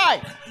are a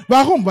spy.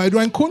 Warum? Weil du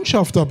ein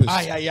Kundschafter bist.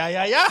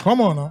 Yeah.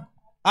 Come on. Now.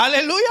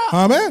 Hallelujah.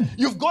 Amen.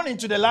 You've gone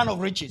into the land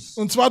of riches.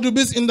 Und zwar, du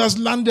bist in das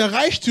Land der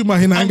Reichtümer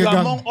And you're hineingegangen.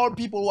 among all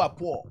people who are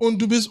poor. Und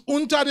du bist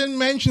unter den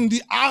Menschen,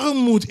 die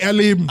Armut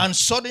erleben. And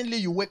suddenly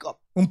you wake up.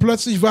 Und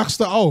plötzlich wachst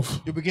du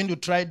auf. You begin to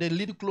try the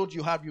little clothes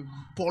you have, you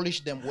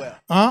polish them well.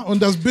 Und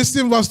das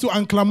bisschen, was du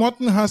an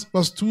Klamotten hast,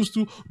 was tust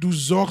du? Du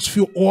sorgst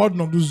für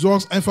Ordnung. Du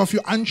sorgst einfach für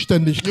You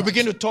Anständigkeit.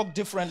 begin to talk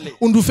differently.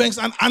 Und du fängst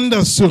an,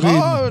 anders zu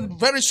reden. Oh,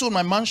 very soon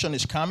my mansion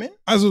is coming.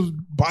 Also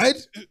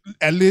bald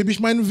erlebe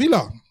ich meine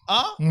Villa.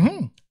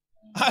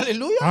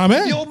 Hallelujah.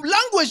 Amen. Your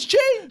language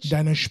changed.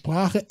 Deine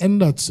Sprache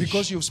ändert sich.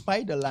 Because you've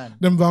spied the land.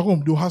 Denn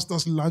warum? Du hast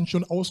das Land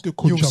schon You've seen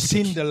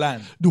ausgekundschaftet. the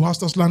land. Du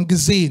hast das Land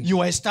gesehen.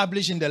 You are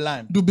established in the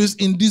land. Du bist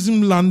in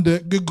diesem Lande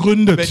But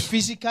gegründet.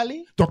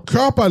 physically, Doch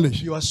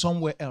körperlich you are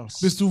somewhere else.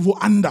 bist du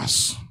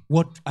woanders.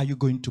 What are you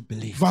going to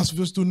believe? Was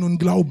wirst du nun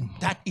glauben?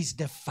 That is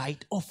the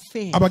fight of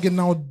faith. Aber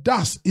genau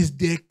das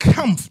ist der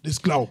Kampf des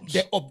Glaubens.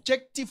 The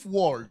objective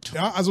world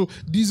Ja, also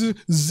diese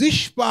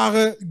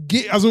sichtbare,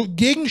 also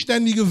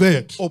gegenständige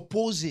Welt.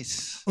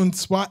 opposes Und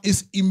zwar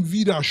ist im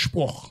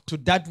Widerspruch to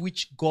that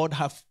which God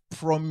hath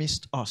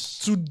promised us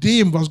zu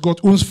dem, was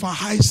Gott uns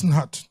verheißen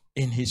hat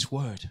in his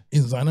word.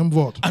 in seinem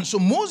Wort. And so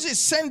Moses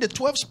sent the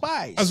 12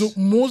 spies. Also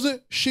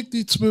Mose schickt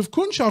die 12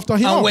 Kundschafter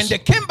And when hinaus. they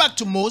came back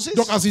to Moses,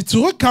 Doch als sie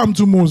zurückkamen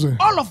zu Mose,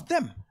 all of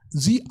them,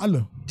 sie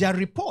alle, their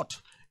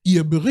report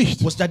ihr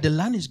Bericht was that the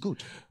land is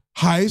good.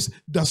 heißt,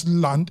 das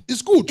Land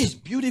ist gut, It's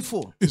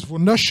beautiful. ist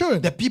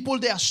wunderschön. The people,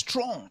 they are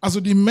strong.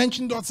 Also die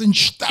Menschen dort sind It's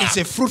stark.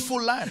 a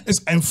fruitful land. Es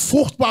ist ein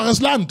fruchtbares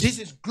Land. This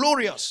is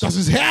glorious. Das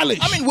ist herrlich.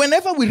 I mean,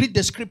 whenever we read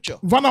the scripture,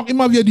 Wann auch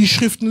immer wir die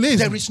Schriften there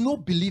lesen, is no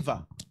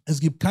believer, es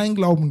gibt keinen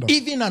Glauben da.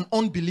 even an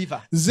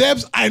unbeliever.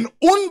 Selbst ein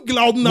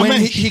unglaubender When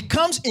Mensch, he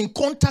comes in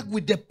contact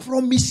with the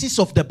promises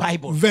of the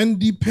Bible, wenn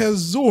die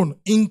Person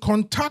in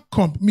Kontakt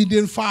kommt mit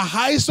den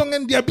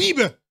Verheißungen der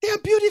Bibel, they are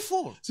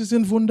beautiful. sie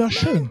sind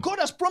wunderschön. God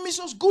has promised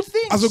us good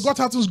things. Also Gott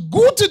hat uns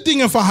gute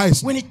Dinge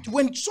verheißen.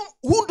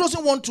 Who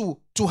doesn't want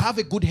to have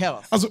a good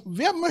health, Also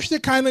wer möchte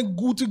keine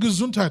gute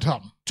Gesundheit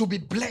haben? to be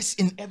blessed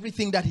in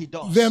everything that he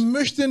does? Wer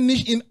möchte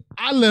nicht in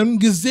allem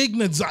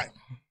gesegnet sein?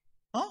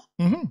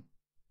 Huh?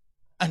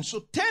 And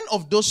so 10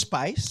 of those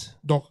spies,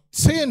 Doch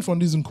 10 von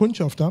diesen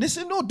Kundschaftern, they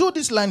say, no, though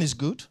this land is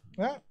good.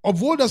 ja,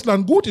 obwohl das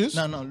Land gut ist,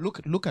 No,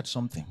 look at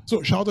something.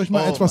 so schaut euch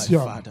mal Oh, etwas my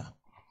hier an. father.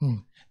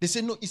 They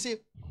say, no,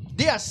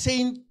 they are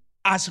saying,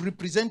 as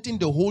representing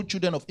the whole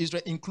children of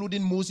Israel,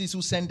 including Moses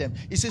who sent them.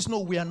 He says, no,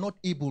 we are not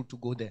able to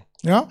go there.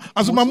 Ja,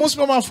 also man muss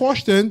mir mal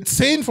vorstellen,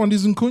 10 von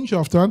diesen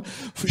Kundschaftern,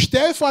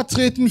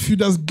 stellvertretend für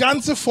das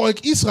ganze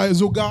Volk Israel,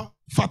 sogar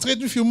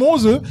vertreten für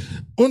Mose,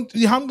 und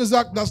die haben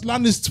gesagt, das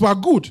Land ist zwar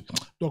gut,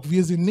 doch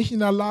wir sind nicht in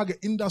der Lage,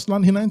 in das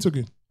Land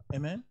hineinzugehen.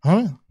 Amen.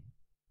 Amen.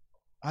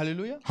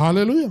 Hallelujah.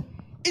 Halleluja.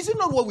 Is it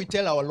not what we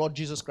tell our Lord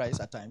Jesus Christ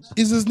at times?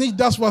 Ist es nicht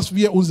das, was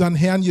wir unseren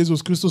Herrn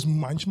Jesus Christus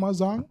manchmal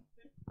sagen?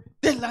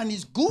 The land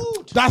is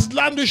good. Das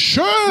Land ist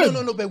schön,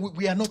 No, but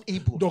we are not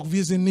able. doch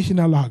wir sind nicht in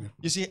der Lage.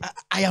 You see,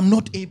 I am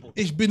not able.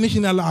 Ich bin nicht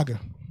in der Lage.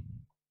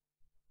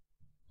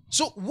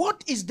 So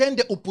what is then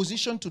the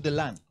opposition to the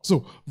land?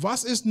 So,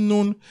 was ist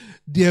nun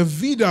der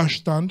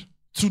Widerstand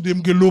zu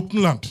dem gelobten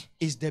Land?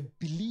 Is the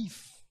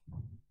belief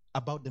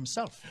about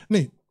themselves.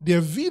 Nee,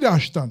 der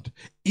Widerstand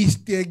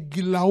ist der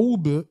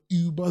Glaube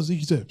über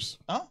sich selbst.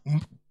 Huh?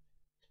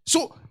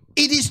 So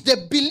it is the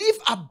belief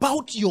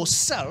about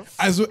yourself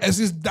Also es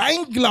ist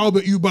dein Glaube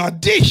über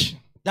dich,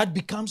 that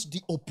becomes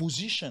the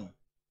opposition.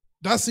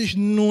 das sich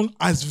nun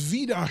als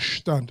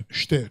Widerstand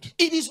stellt.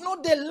 It is not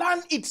the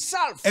land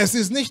itself. Es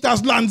ist nicht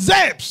das Land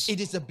selbst. It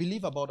is the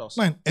belief about us.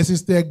 Nein, es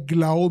ist der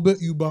Glaube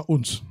über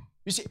uns.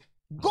 You see,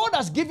 God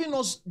has given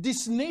us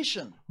this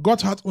nation.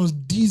 Gott hat uns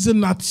diese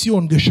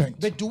Nation geschenkt.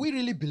 But do we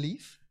really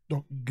believe?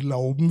 Doch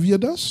glauben wir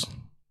das?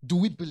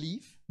 Do we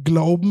believe?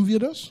 Glauben wir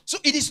das? So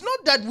it is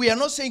not that we are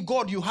not saying,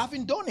 God, you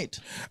haven't done it.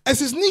 Es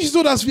ist nicht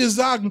so, dass wir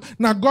sagen,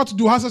 na Gott,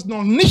 du hast es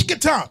noch nicht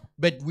getan.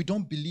 But we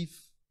don't believe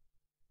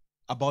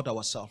about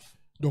ourselves.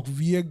 Doch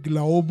wir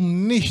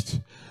glauben nicht,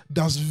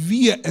 dass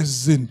wir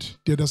es sind,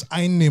 der das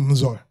einnehmen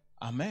soll.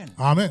 Amen.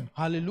 Amen.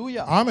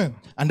 Hallelujah. Amen.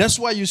 And that's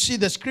why you see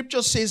the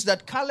scripture says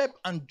that Caleb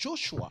and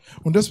Joshua,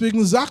 Und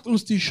deswegen sagt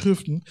uns die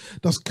Schriften,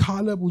 dass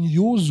Kaleb und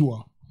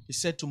Josua, he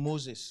said to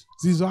Moses,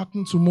 sie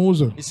sagten zu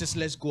Mose, he says,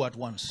 let's go at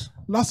once.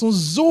 lass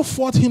uns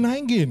sofort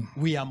hineingehen.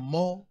 We are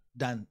more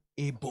than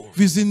able.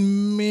 Wir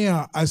sind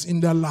mehr als in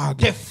der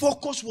Lage. The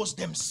focus was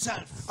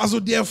themselves. Also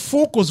der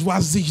Fokus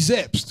war sich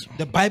selbst.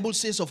 The Bible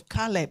says of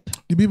Caleb.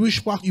 Die Bibel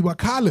sprach über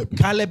Kaleb.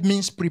 Caleb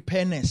means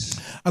preparedness.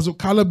 Also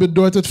Kaleb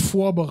bedeutet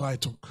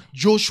Vorbereitung.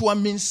 Joshua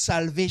means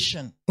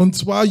salvation. Und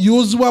zwar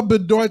Josua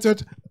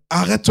bedeutet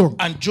Errettung.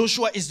 And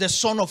Joshua is the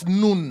son of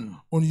Nun.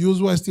 Und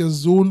Josua ist der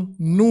Sohn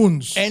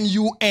Nuns.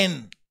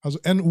 N-U-N. Also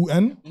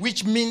N-U-N.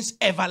 Which means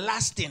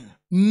everlasting.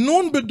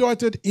 Nun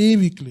bedeutet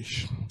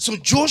ewiglich. So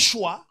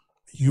Joshua,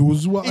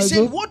 Josua he said,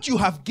 also, what you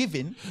have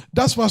given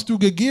das, was du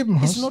gegeben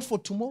is hast, not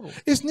for tomorrow.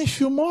 ist nicht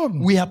für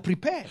morgen. We are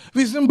prepared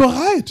Wir sind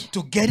bereit.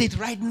 to get it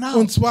right now.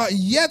 Und zwar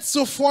jetzt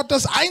sofort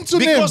das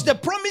einzunehmen. Because the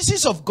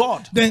promises of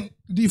God Denn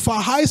die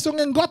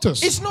Verheißungen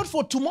Gottes is not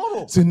for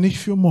tomorrow. sind nicht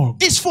für morgen.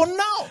 It's for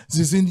now.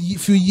 Sie sind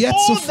für jetzt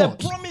All the sofort.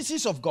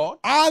 promises of God,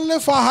 Alle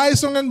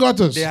Verheißungen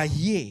Gottes, they are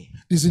yea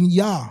die sind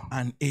Ja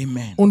and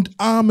amen. und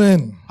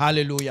Amen.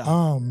 Hallelujah.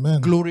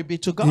 Amen. Glory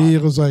be to God.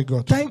 Ehre sei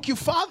Gott. Thank you,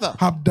 Father.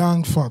 Hab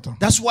Dank, Vater.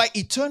 That's why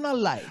eternal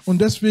life, Und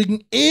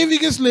deswegen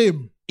ewiges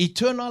Leben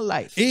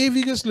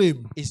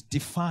is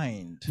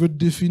defined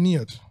wird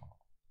definiert.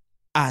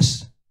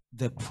 as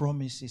the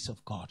promises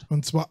of God.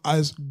 Und zwar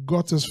als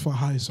Gottes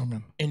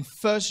Verheißungen. In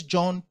 1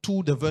 John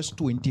 2, the verse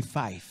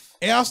 25.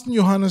 1.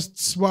 Johannes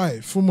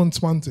 2,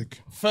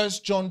 25.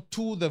 1 John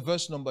 2, the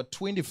verse number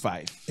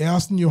 25.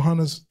 1.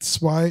 Johannes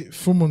 2,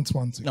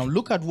 25. Now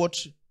look at what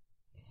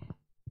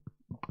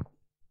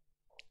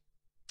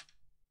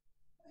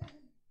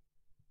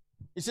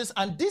it says,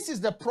 and this is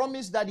the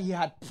promise that he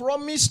had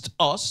promised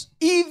us,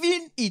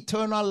 even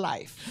eternal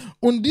life.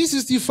 Und dies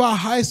ist die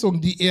Verheißung,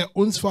 die er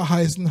uns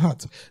verheißen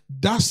hat.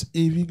 Das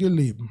ewige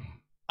Leben.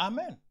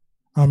 Amen.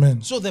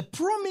 Amen. So the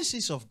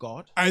promises of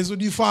God Also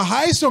die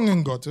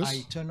Verheißungen Gottes are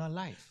eternal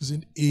life.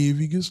 sind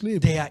ewiges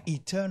Leben. They are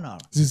eternal.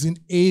 Sie sind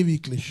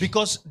ewiglich.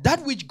 Because that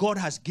which God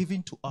has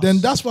given to us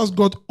Denn das, was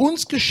Gott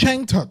uns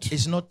geschenkt hat,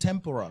 is not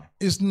temporal.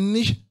 ist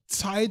nicht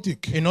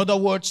zeitig. In other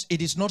words,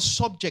 it is not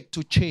subject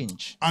to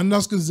change.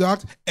 Anders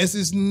gesagt, es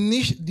ist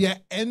nicht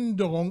der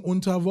Änderung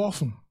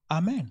unterworfen.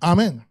 Amen.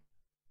 Amen.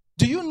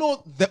 Do you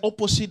know the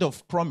opposite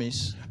of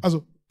promise?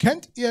 Also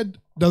kennt ihr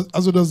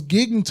das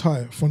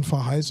Gegenteil von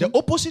Verheißung? The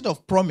opposite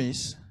of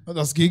promise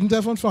Das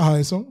Gegenteil von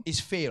Verheißung is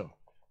fail.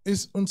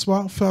 ist und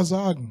zwar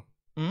Versagen.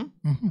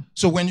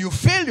 So when you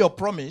fail your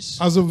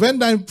promise, Also wenn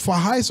deine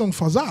Verheißung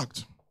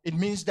versagt, it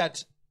means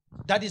that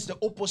is the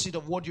opposite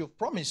of what you've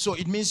promised. So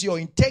it means your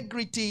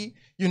integrity,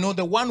 you know,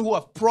 the one who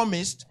have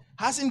promised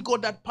hasn't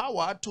got that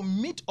power to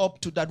meet up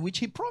to that which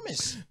he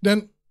promised.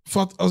 denn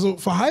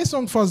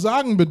Verheißung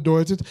versagen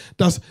bedeutet,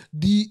 dass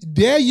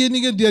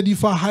derjenige, der die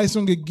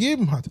Verheißung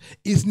gegeben hat,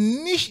 ist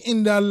nicht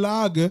in der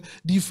Lage,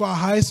 die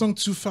Verheißung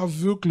zu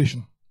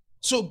verwirklichen.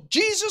 So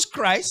Jesus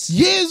Christ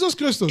Jesus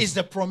Christus, is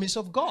the promise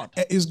of God.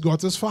 er ist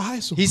Gottes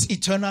Verheißung. His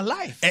eternal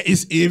life. Er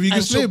ist And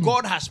ewiges so Leben.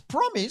 God has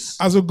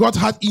promised Also Gott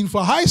hat ihn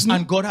verheißen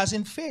and God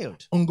hasn't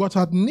failed. und Gott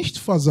hat nicht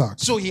versagt.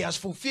 So he has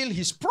fulfilled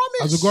his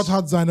promise. Also Gott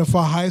hat seine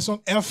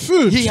Verheißung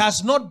erfüllt. He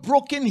has not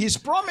broken his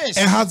promise.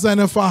 Er hat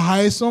seine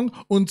Verheißung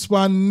und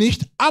zwar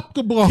nicht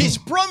abgebrochen. His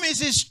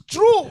promise is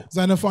true.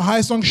 Seine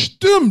Verheißung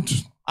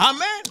stimmt.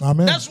 Amen.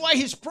 Amen. That's why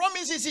his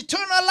promise is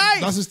eternal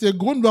life. Das ist der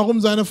Grund, warum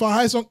seine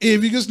Verheißung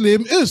ewiges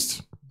Leben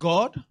ist.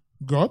 God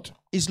Gott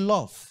is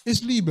love.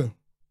 ist Liebe.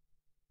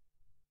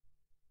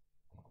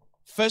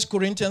 1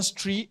 Corinthians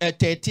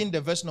 13,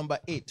 the verse number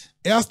 8.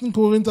 1.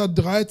 Korinther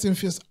 13,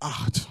 Vers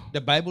 8. The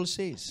Bible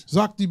says,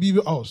 Sagt die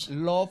Bibel aus,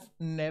 love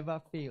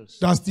never fails.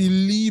 dass die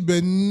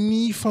Liebe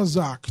nie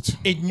versagt.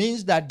 It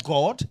means that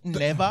God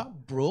never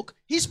broke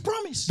his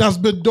promise.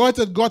 Das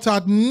bedeutet, Gott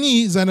hat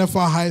nie seine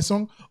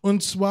Verheißung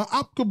und zwar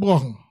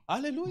abgebrochen.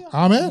 Hallelujah.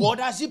 Amen.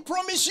 What has he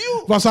promised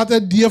you? Was hat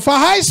er dir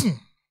verheißen?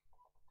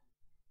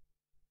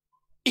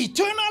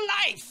 Eternal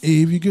life.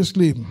 Ewiges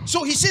Leben.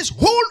 So he says,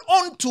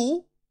 hold on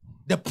to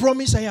the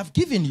promise I have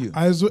given you.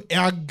 Also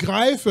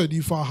ergreife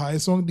die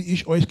Verheißung, die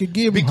ich euch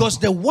gegeben habe. Because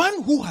the one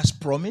who has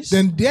promised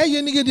Denn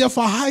derjenige, der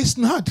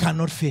verheißen hat,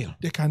 cannot fail.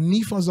 der kann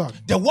nie versagen.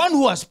 The one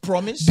who has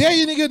promised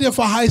Derjenige, der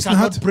verheißen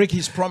cannot hat, break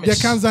his der promise.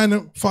 kann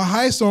seine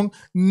Verheißung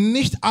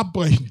nicht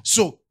abbrechen.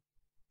 So,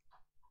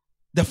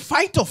 the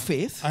fight of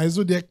faith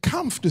Also der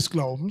Kampf des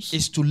Glaubens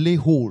is to lay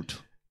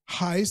hold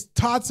heißt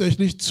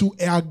tatsächlich zu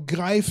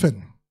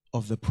ergreifen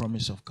of the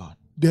promise of God.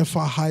 der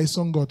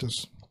Verheißung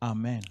Gottes.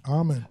 Amen.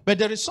 Amen. But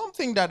there is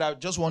something that I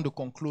just want to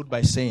conclude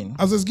by saying.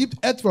 Also es gibt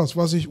etwas,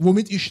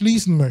 womit ich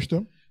schließen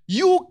möchte.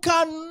 You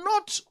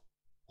cannot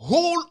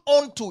hold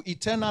on to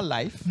eternal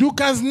life. Du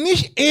kannst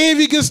nicht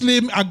ewiges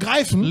Leben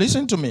ergreifen.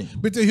 Listen to me.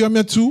 Bitte hör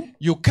mir zu.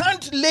 You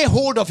can't lay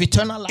hold of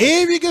eternal life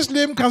Ewiges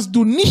Leben kannst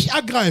du nicht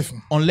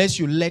ergreifen, unless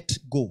you let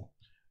go.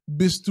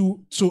 bis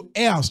du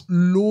zuerst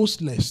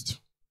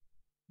loslässt.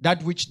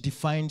 that which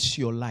defines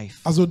your life.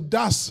 Also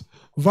das,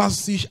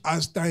 was sich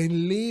als dein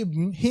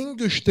Leben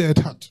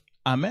hingestellt hat.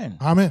 Amen.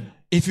 Amen.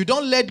 If you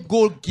don't let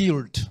go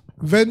guilt,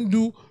 Wenn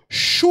du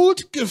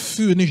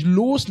Schuldgefühl nicht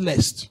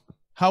loslässt,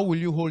 how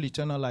will you hold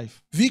eternal life?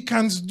 wie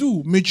kannst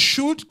du mit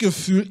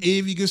Schuldgefühl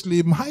ewiges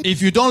Leben halten?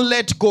 If you don't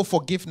let go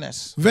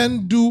forgiveness,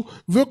 Wenn du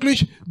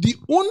wirklich die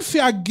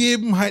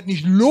Unvergebenheit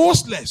nicht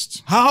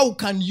loslässt, how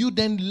can you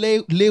then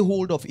lay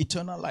hold of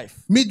eternal life?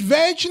 mit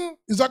welchen,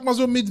 ich sag mal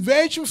so, mit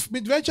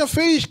welcher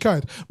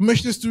Fähigkeit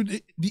möchtest du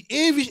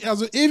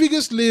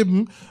ewiges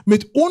Leben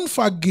mit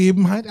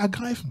Unvergebenheit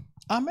ergreifen?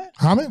 Amen.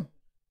 Amen.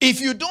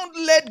 If you don't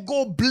let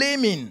go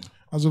blaming,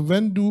 Also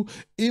wenn du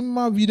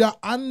immer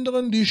wieder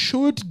anderen die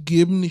Schuld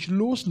geben nicht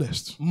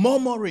loslässt,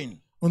 murmuring,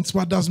 und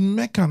zwar das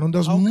Meckern und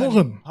das how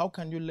Murren,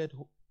 can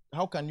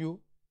you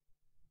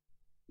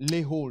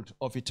lay hold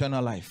of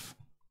eternal life?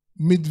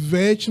 mit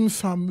welchem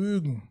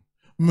Vermögen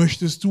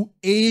möchtest du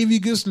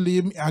ewiges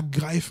Leben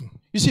ergreifen?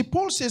 You see,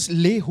 Paul says,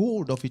 lay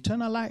hold of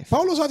eternal life.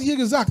 Paulus hat hier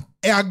gesagt,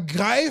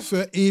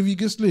 ergreife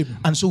ewiges Leben.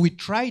 And so we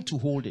try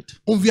to hold it.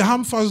 Und wir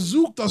haben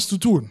versucht, das zu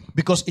tun.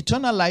 Because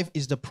eternal life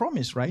is the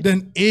promise, right?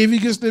 Denn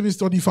ewiges Leben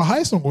ist doch die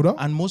Verheißung, oder?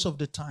 And most of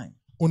the time,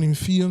 Und in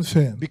vielen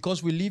Fällen,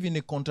 because we live in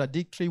a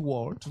contradictory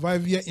world,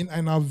 weil wir in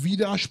einer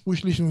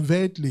widersprüchlichen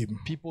Welt leben.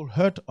 people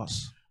hurt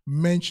us.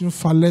 Menschen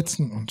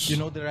verletzen uns. You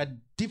know, there are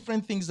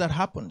different things that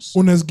happens.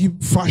 Und es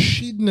gibt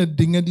verschiedene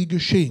Dinge, die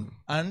geschehen.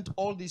 And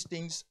all these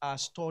things are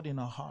stored in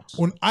our hearts.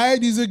 Und all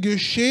diese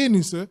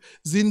Geschehnisse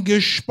sind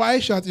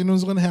gespeichert in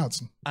unseren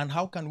Herzen. And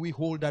how can we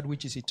hold that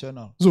which is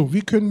eternal? So,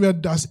 wie können wir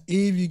das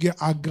Ewige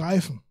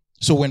ergreifen?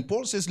 So when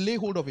Paul says lay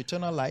hold of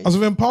eternal life, Also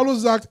wenn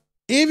Paulus sagt,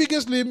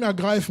 ewiges Leben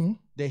ergreifen,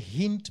 the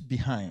hint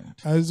behind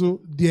also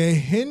der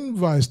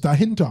Hinweis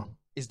dahinter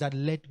is that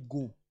let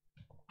go.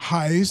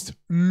 heißt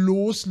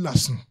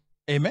loslassen.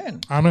 Amen.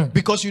 Amen.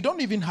 Because you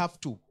don't even have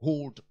to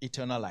hold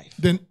eternal life.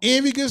 Denn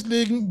ewiges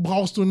Leben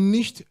brauchst du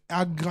nicht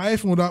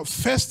ergreifen oder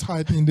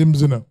festhalten in dem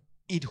Sinne.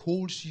 It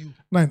holds you.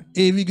 Nein,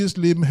 ewiges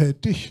Leben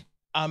hält dich.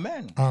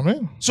 Amen.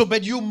 Amen. So,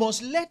 but you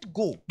must let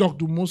go Doch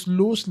du musst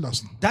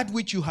loslassen. that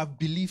which you have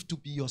believed to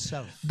be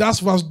yourself.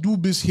 Das, was du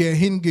bis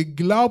hierhin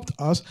geglaubt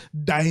hast,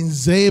 dein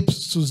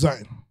Selbst zu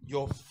sein.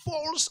 Your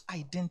false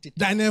identity.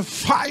 Deine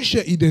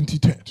falsche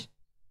Identität.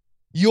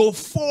 Your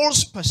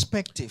false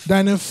perspective.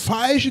 Deine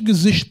falsche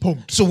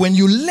Gesichtspunkt. So when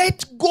you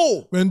let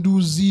go, Wenn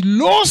du sie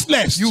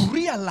loslässt, you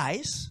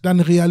realize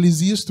dann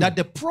realisierst du, that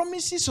the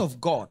promises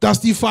of God dass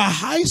die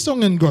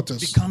Verheißungen Gottes,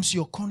 becomes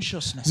your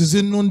consciousness. sie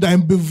sind nun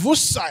dein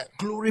Bewusstsein.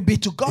 Glory be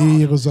to God.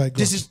 Ehre sei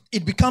This Gott. is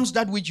it becomes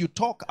that which you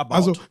talk about.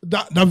 Also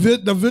da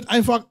wird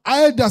einfach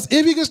all das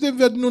ewiges Leben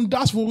wird nun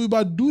das,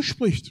 worüber du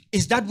sprichst.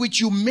 Is that which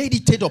you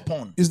meditate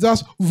upon. Ist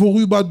das,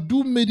 worüber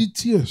du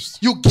meditierst.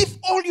 You give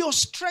all your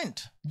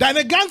strength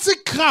Deine ganze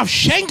Kraft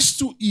schenkst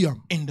du ihr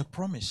in the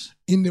promise.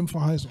 in dem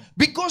Verheißung.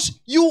 Because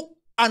you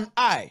and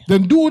I,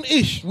 Denn du und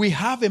ich, we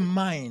have a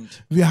mind.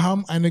 wir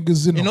haben eine In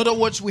Gesinnung. other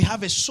words, we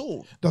have a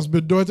soul. Das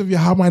bedeutet,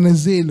 wir haben eine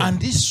Seele. And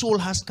this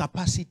soul has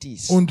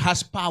capacities, Und-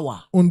 has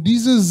power. Und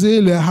diese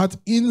Seele hat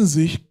in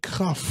sich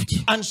Kraft.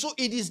 And so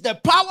it is the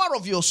power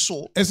of your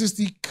soul Es ist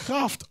die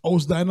Kraft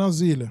aus deiner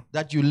Seele,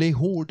 that you lay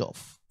hold of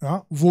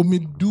ja,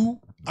 womit du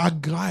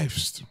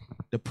ergreifst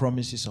the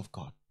promises of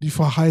God. die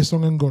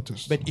Verheißungen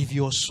Gottes. But if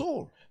your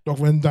soul Doch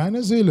wenn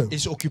deine Seele,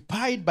 is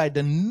occupied by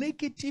the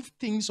negative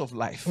things of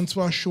life, und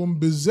zwar schon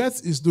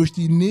besetzt ist durch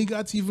die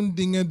negativen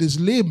Dinge des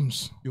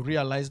Lebens, you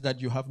realize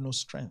that you have no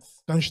strength.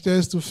 dann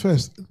stellst du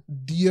fest,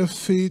 dir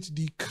fehlt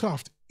die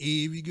Kraft,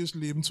 ewiges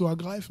Leben zu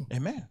ergreifen.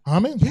 Amen.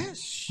 Amen.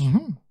 Yes.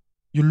 Mhm.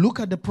 You look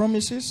at the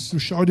promises, Du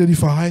schau dir die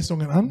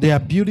Verheißungen an. they are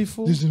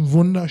beautiful, Die sind they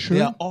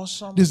wunderschön. are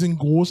awesome, Die sind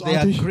they are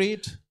großartig,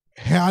 great,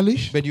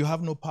 herrlich. but you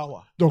have no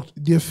power Doch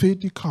dir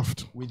fehlt die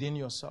Kraft within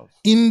yourself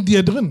in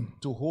dir drin,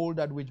 to hold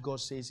that which God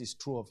says is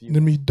true of you.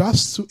 nämlich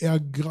das zu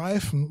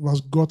ergreifen,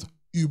 was Gott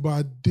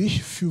über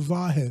dich für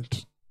wahr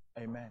hält.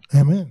 Amen.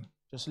 Amen.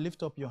 Just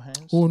lift up your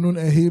hands Oh, nun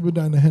erhebe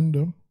deine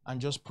Hände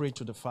and just pray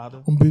to the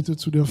Father. und bete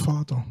zu der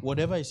Vater.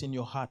 Whatever is in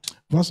your heart,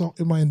 Was auch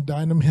immer in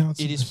deinem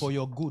Herzen it is ist, for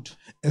your good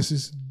es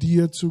ist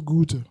dir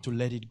zugute, to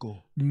let it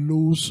go.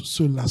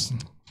 loszulassen.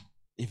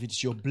 If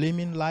it's your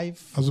blaming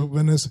life, Also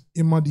wenn es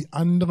immer die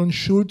anderen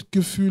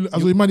Schuldgefühle,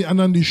 also immer die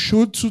anderen die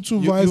Schuld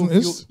zuzuweisen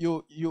ist,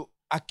 you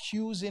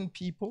accusing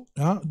people,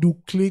 ja, du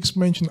klägst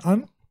Menschen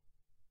an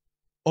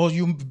or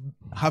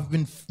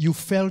you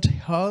felt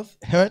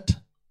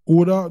hurt,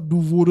 oder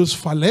du wurdest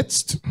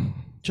verletzt,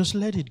 just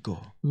let it go.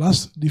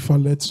 lass die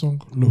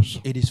Verletzung los.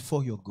 It is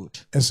for your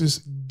good. Es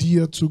ist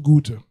dir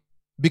zugute.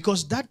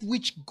 Because that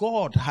which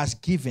God has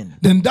given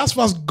Denn das,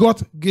 was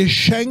Gott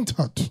geschenkt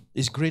hat,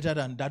 is greater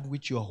than that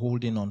which you are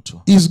holding on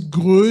to. ist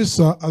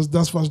größer als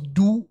das, was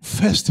du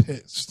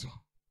festhältst.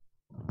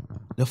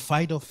 The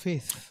fight of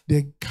faith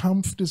Der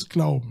Kampf des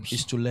Glaubens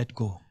is to let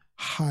go.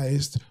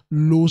 heißt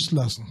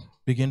loslassen.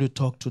 Begin to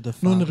talk to the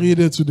Nun Father.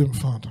 rede zu dem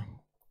Vater.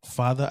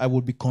 Father, I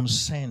will be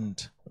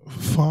concerned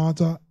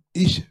Vater,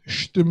 ich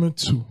stimme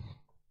zu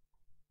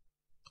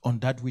on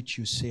that which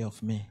you say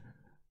of me.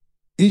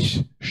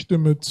 Ich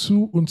stimme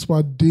zu, und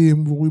zwar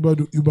dem, worüber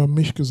du über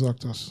mich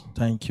gesagt hast.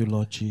 Thank you,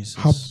 Lord Hab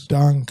Jesus.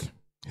 Dank,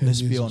 Herr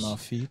Let's be on our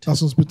Jesus. feet.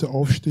 Lass uns bitte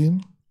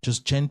aufstehen.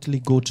 Just gently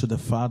go to the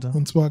Father.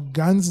 Und zwar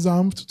ganz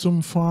sanft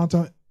zum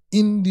Vater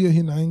in dir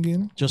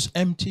hineingehen. Just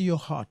empty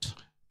your heart.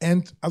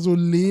 Also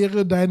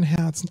leere dein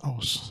Herzen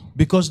aus.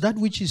 Because that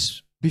which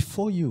is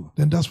before you,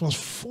 Denn das, was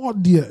vor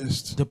dir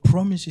ist, the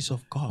promises of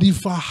God, die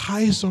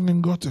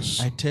Verheißungen Gottes.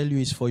 I tell you,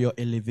 is for your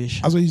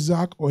elevation. Also ich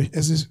sag euch,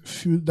 es ist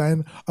für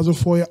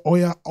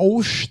euer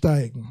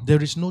Aussteigen.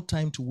 There is no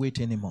time to wait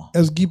anymore.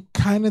 Es gibt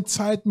keine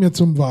Zeit mehr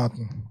zum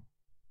Warten.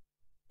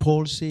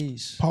 Paul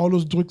says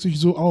Paulus drückt sich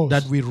so aus,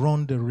 that we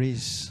run the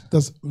race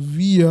dass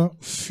wir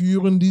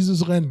führen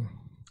dieses Rennen.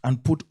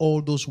 and put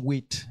all those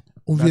weight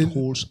Und that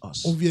holds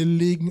us. wir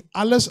legen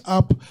alles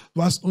ab,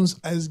 was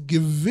uns als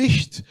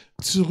Gewicht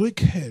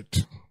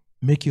zurückhält.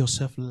 Make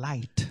yourself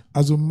light.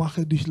 Also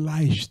mache dich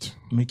leicht.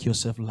 Make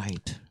yourself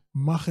light.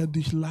 Mache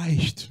dich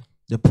leicht.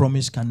 The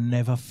promise can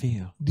never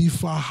fail. Die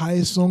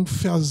Verheißung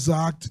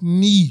versagt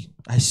nie.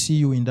 I see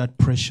you in that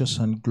precious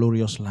and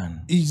glorious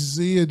land. Ich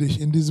sehe dich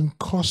in diesem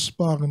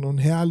kostbaren und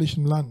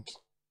herrlichen Land.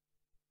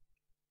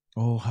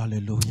 Oh,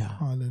 hallelujah.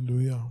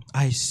 Halleluja.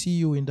 I see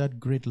you in that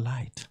great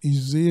light.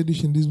 Ich sehe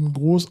dich in diesem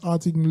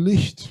großartigen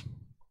Licht.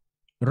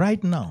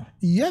 Right now,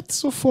 Jetzt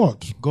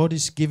sofort. God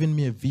is giving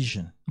me a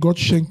vision. Gott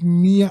schenkt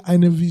mir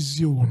eine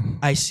Vision.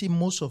 I see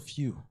most of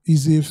you,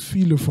 Ich sehe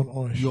viele von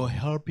euch. you're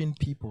helping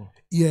people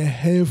Ihr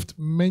helft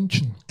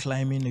Menschen,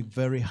 climbing a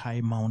very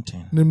high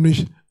mountain.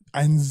 nämlich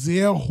einen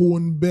sehr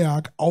hohen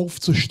Berg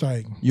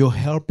aufzusteigen. You're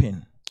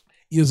helping.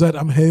 Ihr seid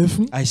am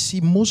Helfen. I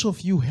see most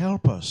of you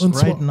helpers Und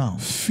right zwar now.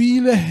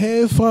 viele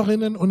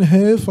Helferinnen und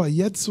Helfer,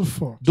 jetzt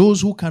sofort.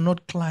 Those who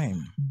cannot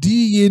climb.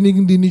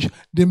 Diejenigen, die nicht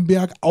den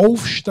Berg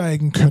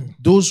aufsteigen können.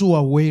 Those who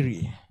are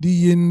weary.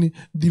 Diejenigen,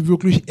 die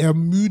wirklich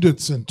ermüdet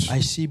sind. I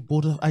see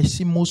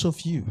most of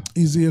you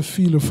Ich sehe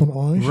viele von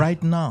euch.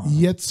 right now.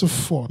 Jetzt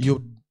sofort.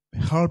 You're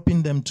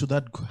helping them to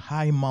that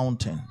high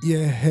mountain.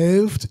 Ihr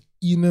helft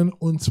ihnen,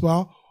 und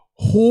zwar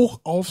hoch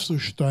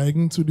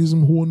aufzusteigen zu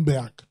diesem hohen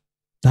Berg.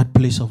 That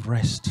place of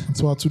rest. Und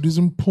zwar zu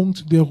diesem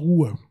Punkt der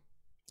Ruhe.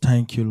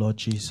 Thank you,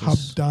 Lord Hab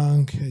Jesus.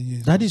 Dank, Herr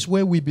Jesus. That is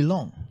where we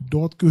belong.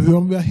 Dort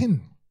gehören wir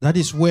hin. That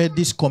is where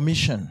this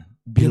commission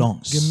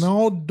belongs.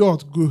 Genau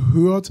dort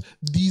gehört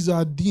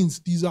dieser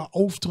Dienst, dieser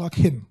Auftrag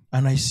hin.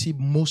 And I see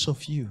most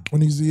of you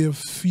Und ich sehe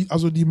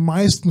die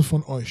meisten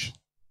von euch,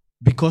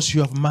 because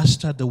you have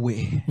mastered the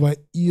way, weil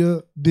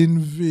ihr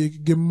den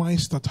Weg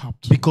gemeistert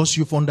habt. because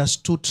you've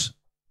understood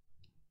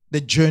the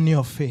journey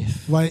of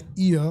faith. Weil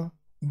ihr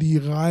die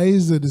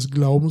Reise des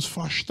Glaubens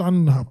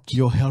verstanden habt.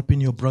 You're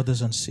helping your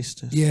brothers and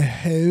sisters Ihr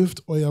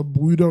helft euer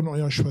Brüder und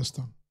euer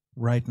Schwestern.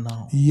 right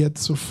now.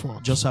 Jetzt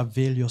sofort. Just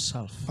avail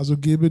yourself. Also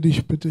gebe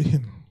dich bitte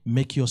hin.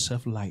 Make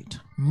yourself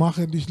light.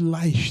 Mache dich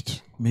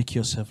leicht. Make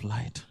yourself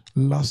light.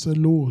 Lasse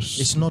los.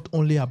 It's not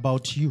only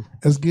about you.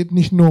 Es geht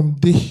nicht nur um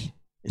dich.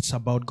 It's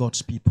about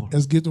God's people.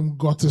 Es geht um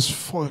Gottes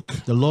Volk.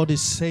 The Lord is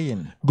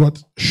saying,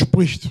 Gott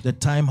spricht. the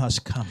time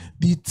has come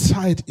Die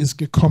Zeit ist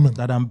gekommen,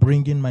 that I'm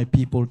bringing my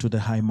people to the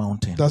high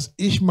mountain. dass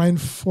ich mein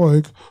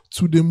Volk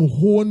zu dem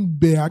hohen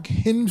Berg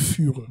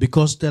hinführe.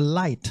 Because the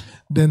light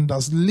Denn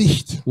das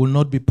Licht will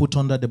not be put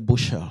under the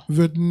bushel.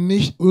 wird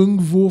nicht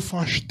irgendwo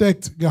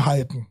versteckt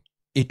gehalten.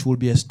 It will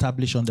be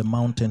established on the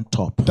mountain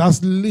top.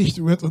 Das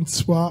Licht wird, und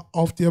zwar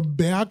auf der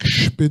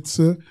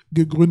Bergspitze,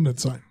 gegründet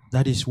sein.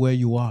 That is where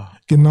you are.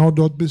 Genau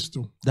dort bist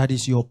du. That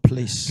is your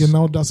place.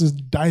 Genau das ist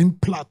dein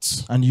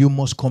Platz. And you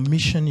must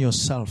commission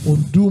yourself.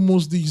 Und du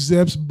musst dich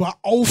selbst You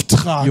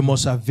beauftragen.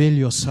 must avail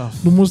yourself.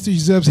 Du musst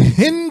dich selbst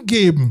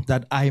hingeben,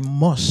 That I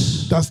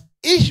must dass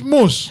ich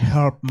muss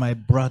help my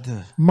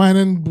brother.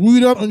 meinen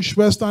Brüdern und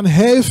Schwestern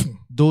helfen.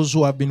 Those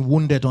who have been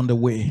wounded on the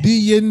way.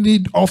 Diejenigen,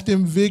 die auf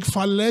dem Weg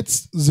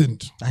verletzt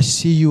sind. I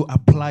see you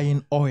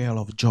applying oil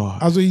of joy.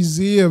 Also ich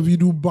sehe, wie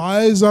du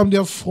Balsam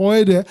der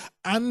Freude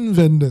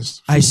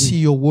anwendest. I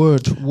see your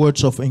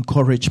words of Ich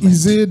encouragement.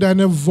 sehe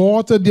deine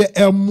Worte der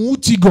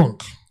Ermutigung.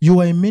 You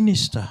are a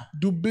minister.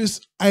 Du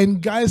bist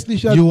ein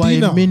geistlicher You are a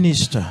Diener.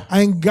 minister.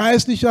 Ein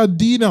geistlicher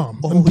Diener.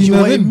 Oh, Und you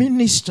are a Dienerin.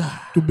 minister.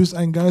 Du bist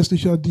ein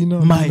geistlicher Diener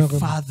und My Dienerin.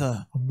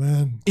 Father.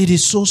 Amen. It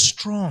is so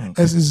strong.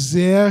 Es ist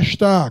sehr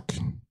stark.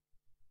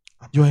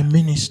 You are a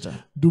minister.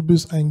 Du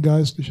bist ein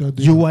geistlicher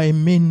Diener. You are a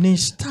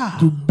minister.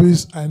 Du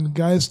bist ein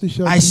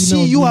geistlicher I Diener see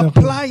und you Dienerin.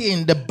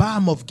 applying the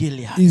balm of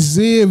Gilead. Ich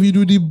sehe, wie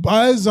du die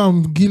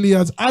Balsam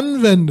Gileads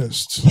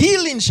anwendest.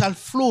 Healing shall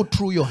flow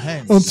through your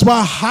hands. Und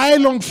zwar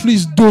Heilung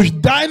fließt durch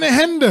deine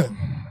Hände.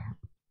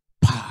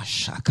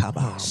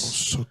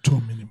 Pashakabas.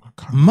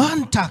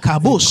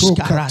 Mantakabus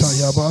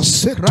karas.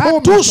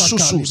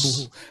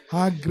 Ratususus.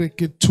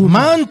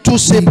 Mantu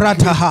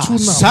sebrataha.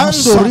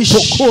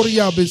 Sandorish.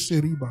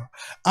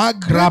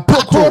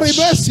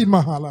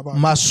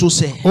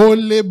 Masuse.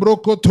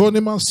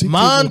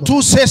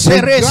 Mantu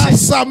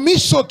seserese.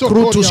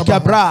 Krutus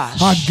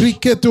kabras.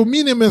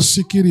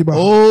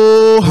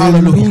 Oh,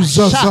 hallelujah.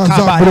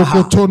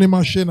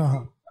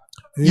 Shakabaya.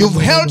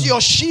 You've held your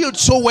shield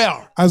so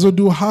well. Also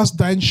du hast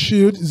dein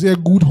Schild sehr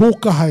gut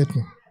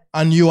hochgehalten.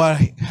 And you are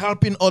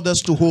helping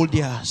others to hold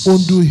theirs.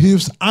 Und du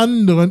hilfst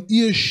anderen,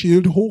 ihr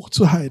Schild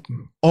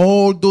hochzuhalten.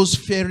 All those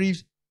fairy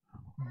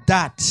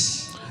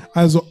darts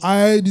Also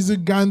all diese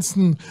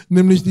ganzen,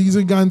 nämlich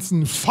diese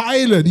ganzen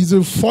Pfeile,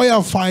 diese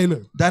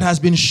Feuerpfeile, that has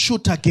been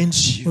shot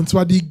against you, und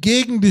zwar die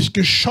gegen dich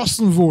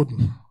geschossen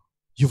wurden.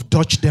 you've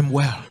dodged them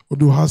well. Und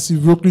du hast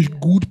sie wirklich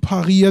gut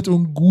pariert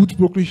und gut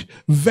wirklich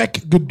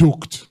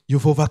weggeduckt.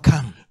 You've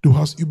overcome. Du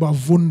hast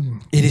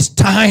überwunden. It is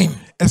time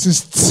Es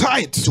ist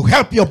Zeit, to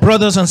help your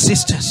brothers and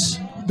sisters.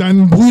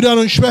 deinen Brüdern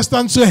und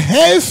Schwestern zu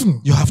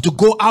helfen. You have to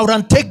go out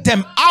and take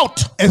them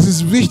out. Es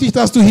ist wichtig,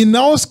 dass du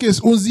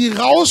hinausgehst und sie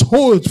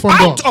rausholst von Out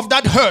dort. of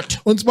that hurt.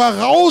 Und zwar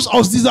raus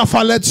aus dieser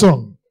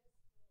Verletzung.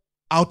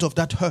 Out of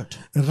that hurt.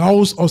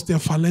 Raus aus der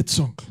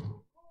Verletzung.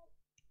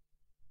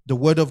 The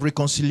word of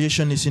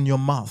reconciliation is in your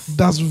mouth.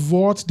 Das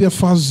Wort der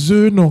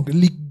Versöhnung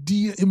liegt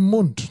dir im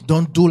Mund.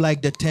 Don't do like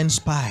the 10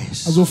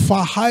 spies. Also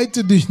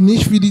verhalte dich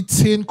nicht wie die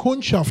 10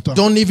 Kundschafter.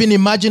 Don't even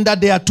imagine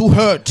that they are too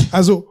hurt.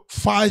 Also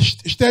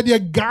stell dir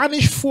gar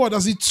nicht vor,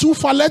 dass sie zu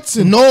verletzt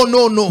sind. No,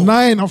 no, no.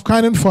 Nein, auf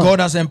keinen Fall.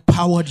 God has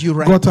empowered you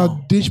right Gott now.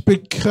 hat dich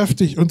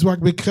bekräftigt, und zwar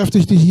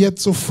bekräftigt dich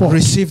jetzt sofort.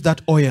 Receive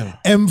that oil.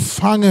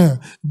 Empfange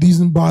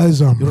diesen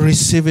Balsam.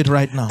 Receive it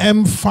right now.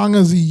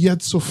 Empfange sie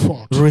jetzt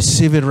sofort.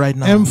 Receive it right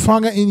now.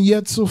 Empfange ihn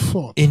jetzt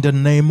sofort. In the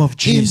name of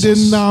In den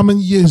Jesus. Namen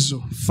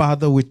Jesu.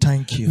 Father, we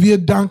thank you. Wir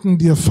danken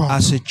dir, As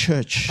Vater. a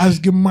church,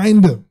 Als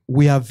Gemeinde,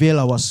 we avail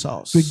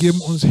ourselves. wir geben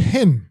uns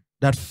hin,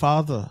 That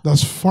Father,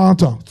 dass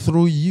Vater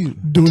through you,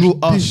 durch through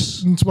dich,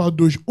 us, und zwar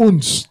durch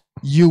uns,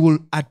 you will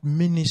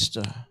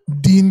administer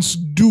dienst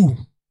du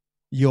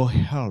your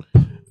help.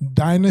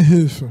 deine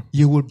Hilfe.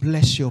 You will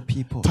bless your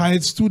people.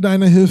 Teilst du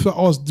deine Hilfe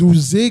aus. Du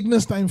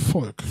segnest dein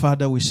Volk.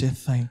 Father, we say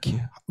thank you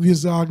Wir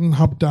sagen,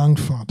 hab Dank,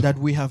 Vater, that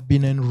we have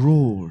been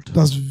enrolled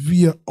dass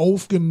wir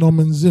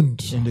aufgenommen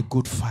sind in the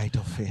good fight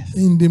of faith.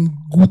 in dem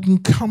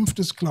guten Kampf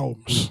des We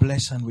Glaubens.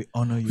 bless and we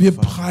honor you, Wir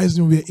Father.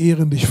 preisen und wir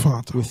ehren dich,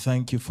 Vater. We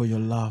thank you for your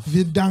love,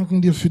 Wir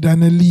danken dir für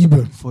deine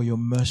Liebe, for your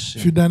mercy.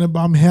 für deine We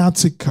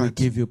Barmherzigkeit.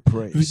 give you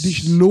Für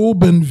dich praise.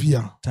 loben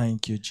wir.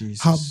 Thank you, Hab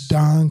Jesus.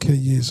 Dank, Herr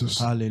Jesus.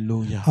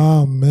 Hallelujah.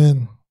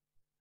 Amen.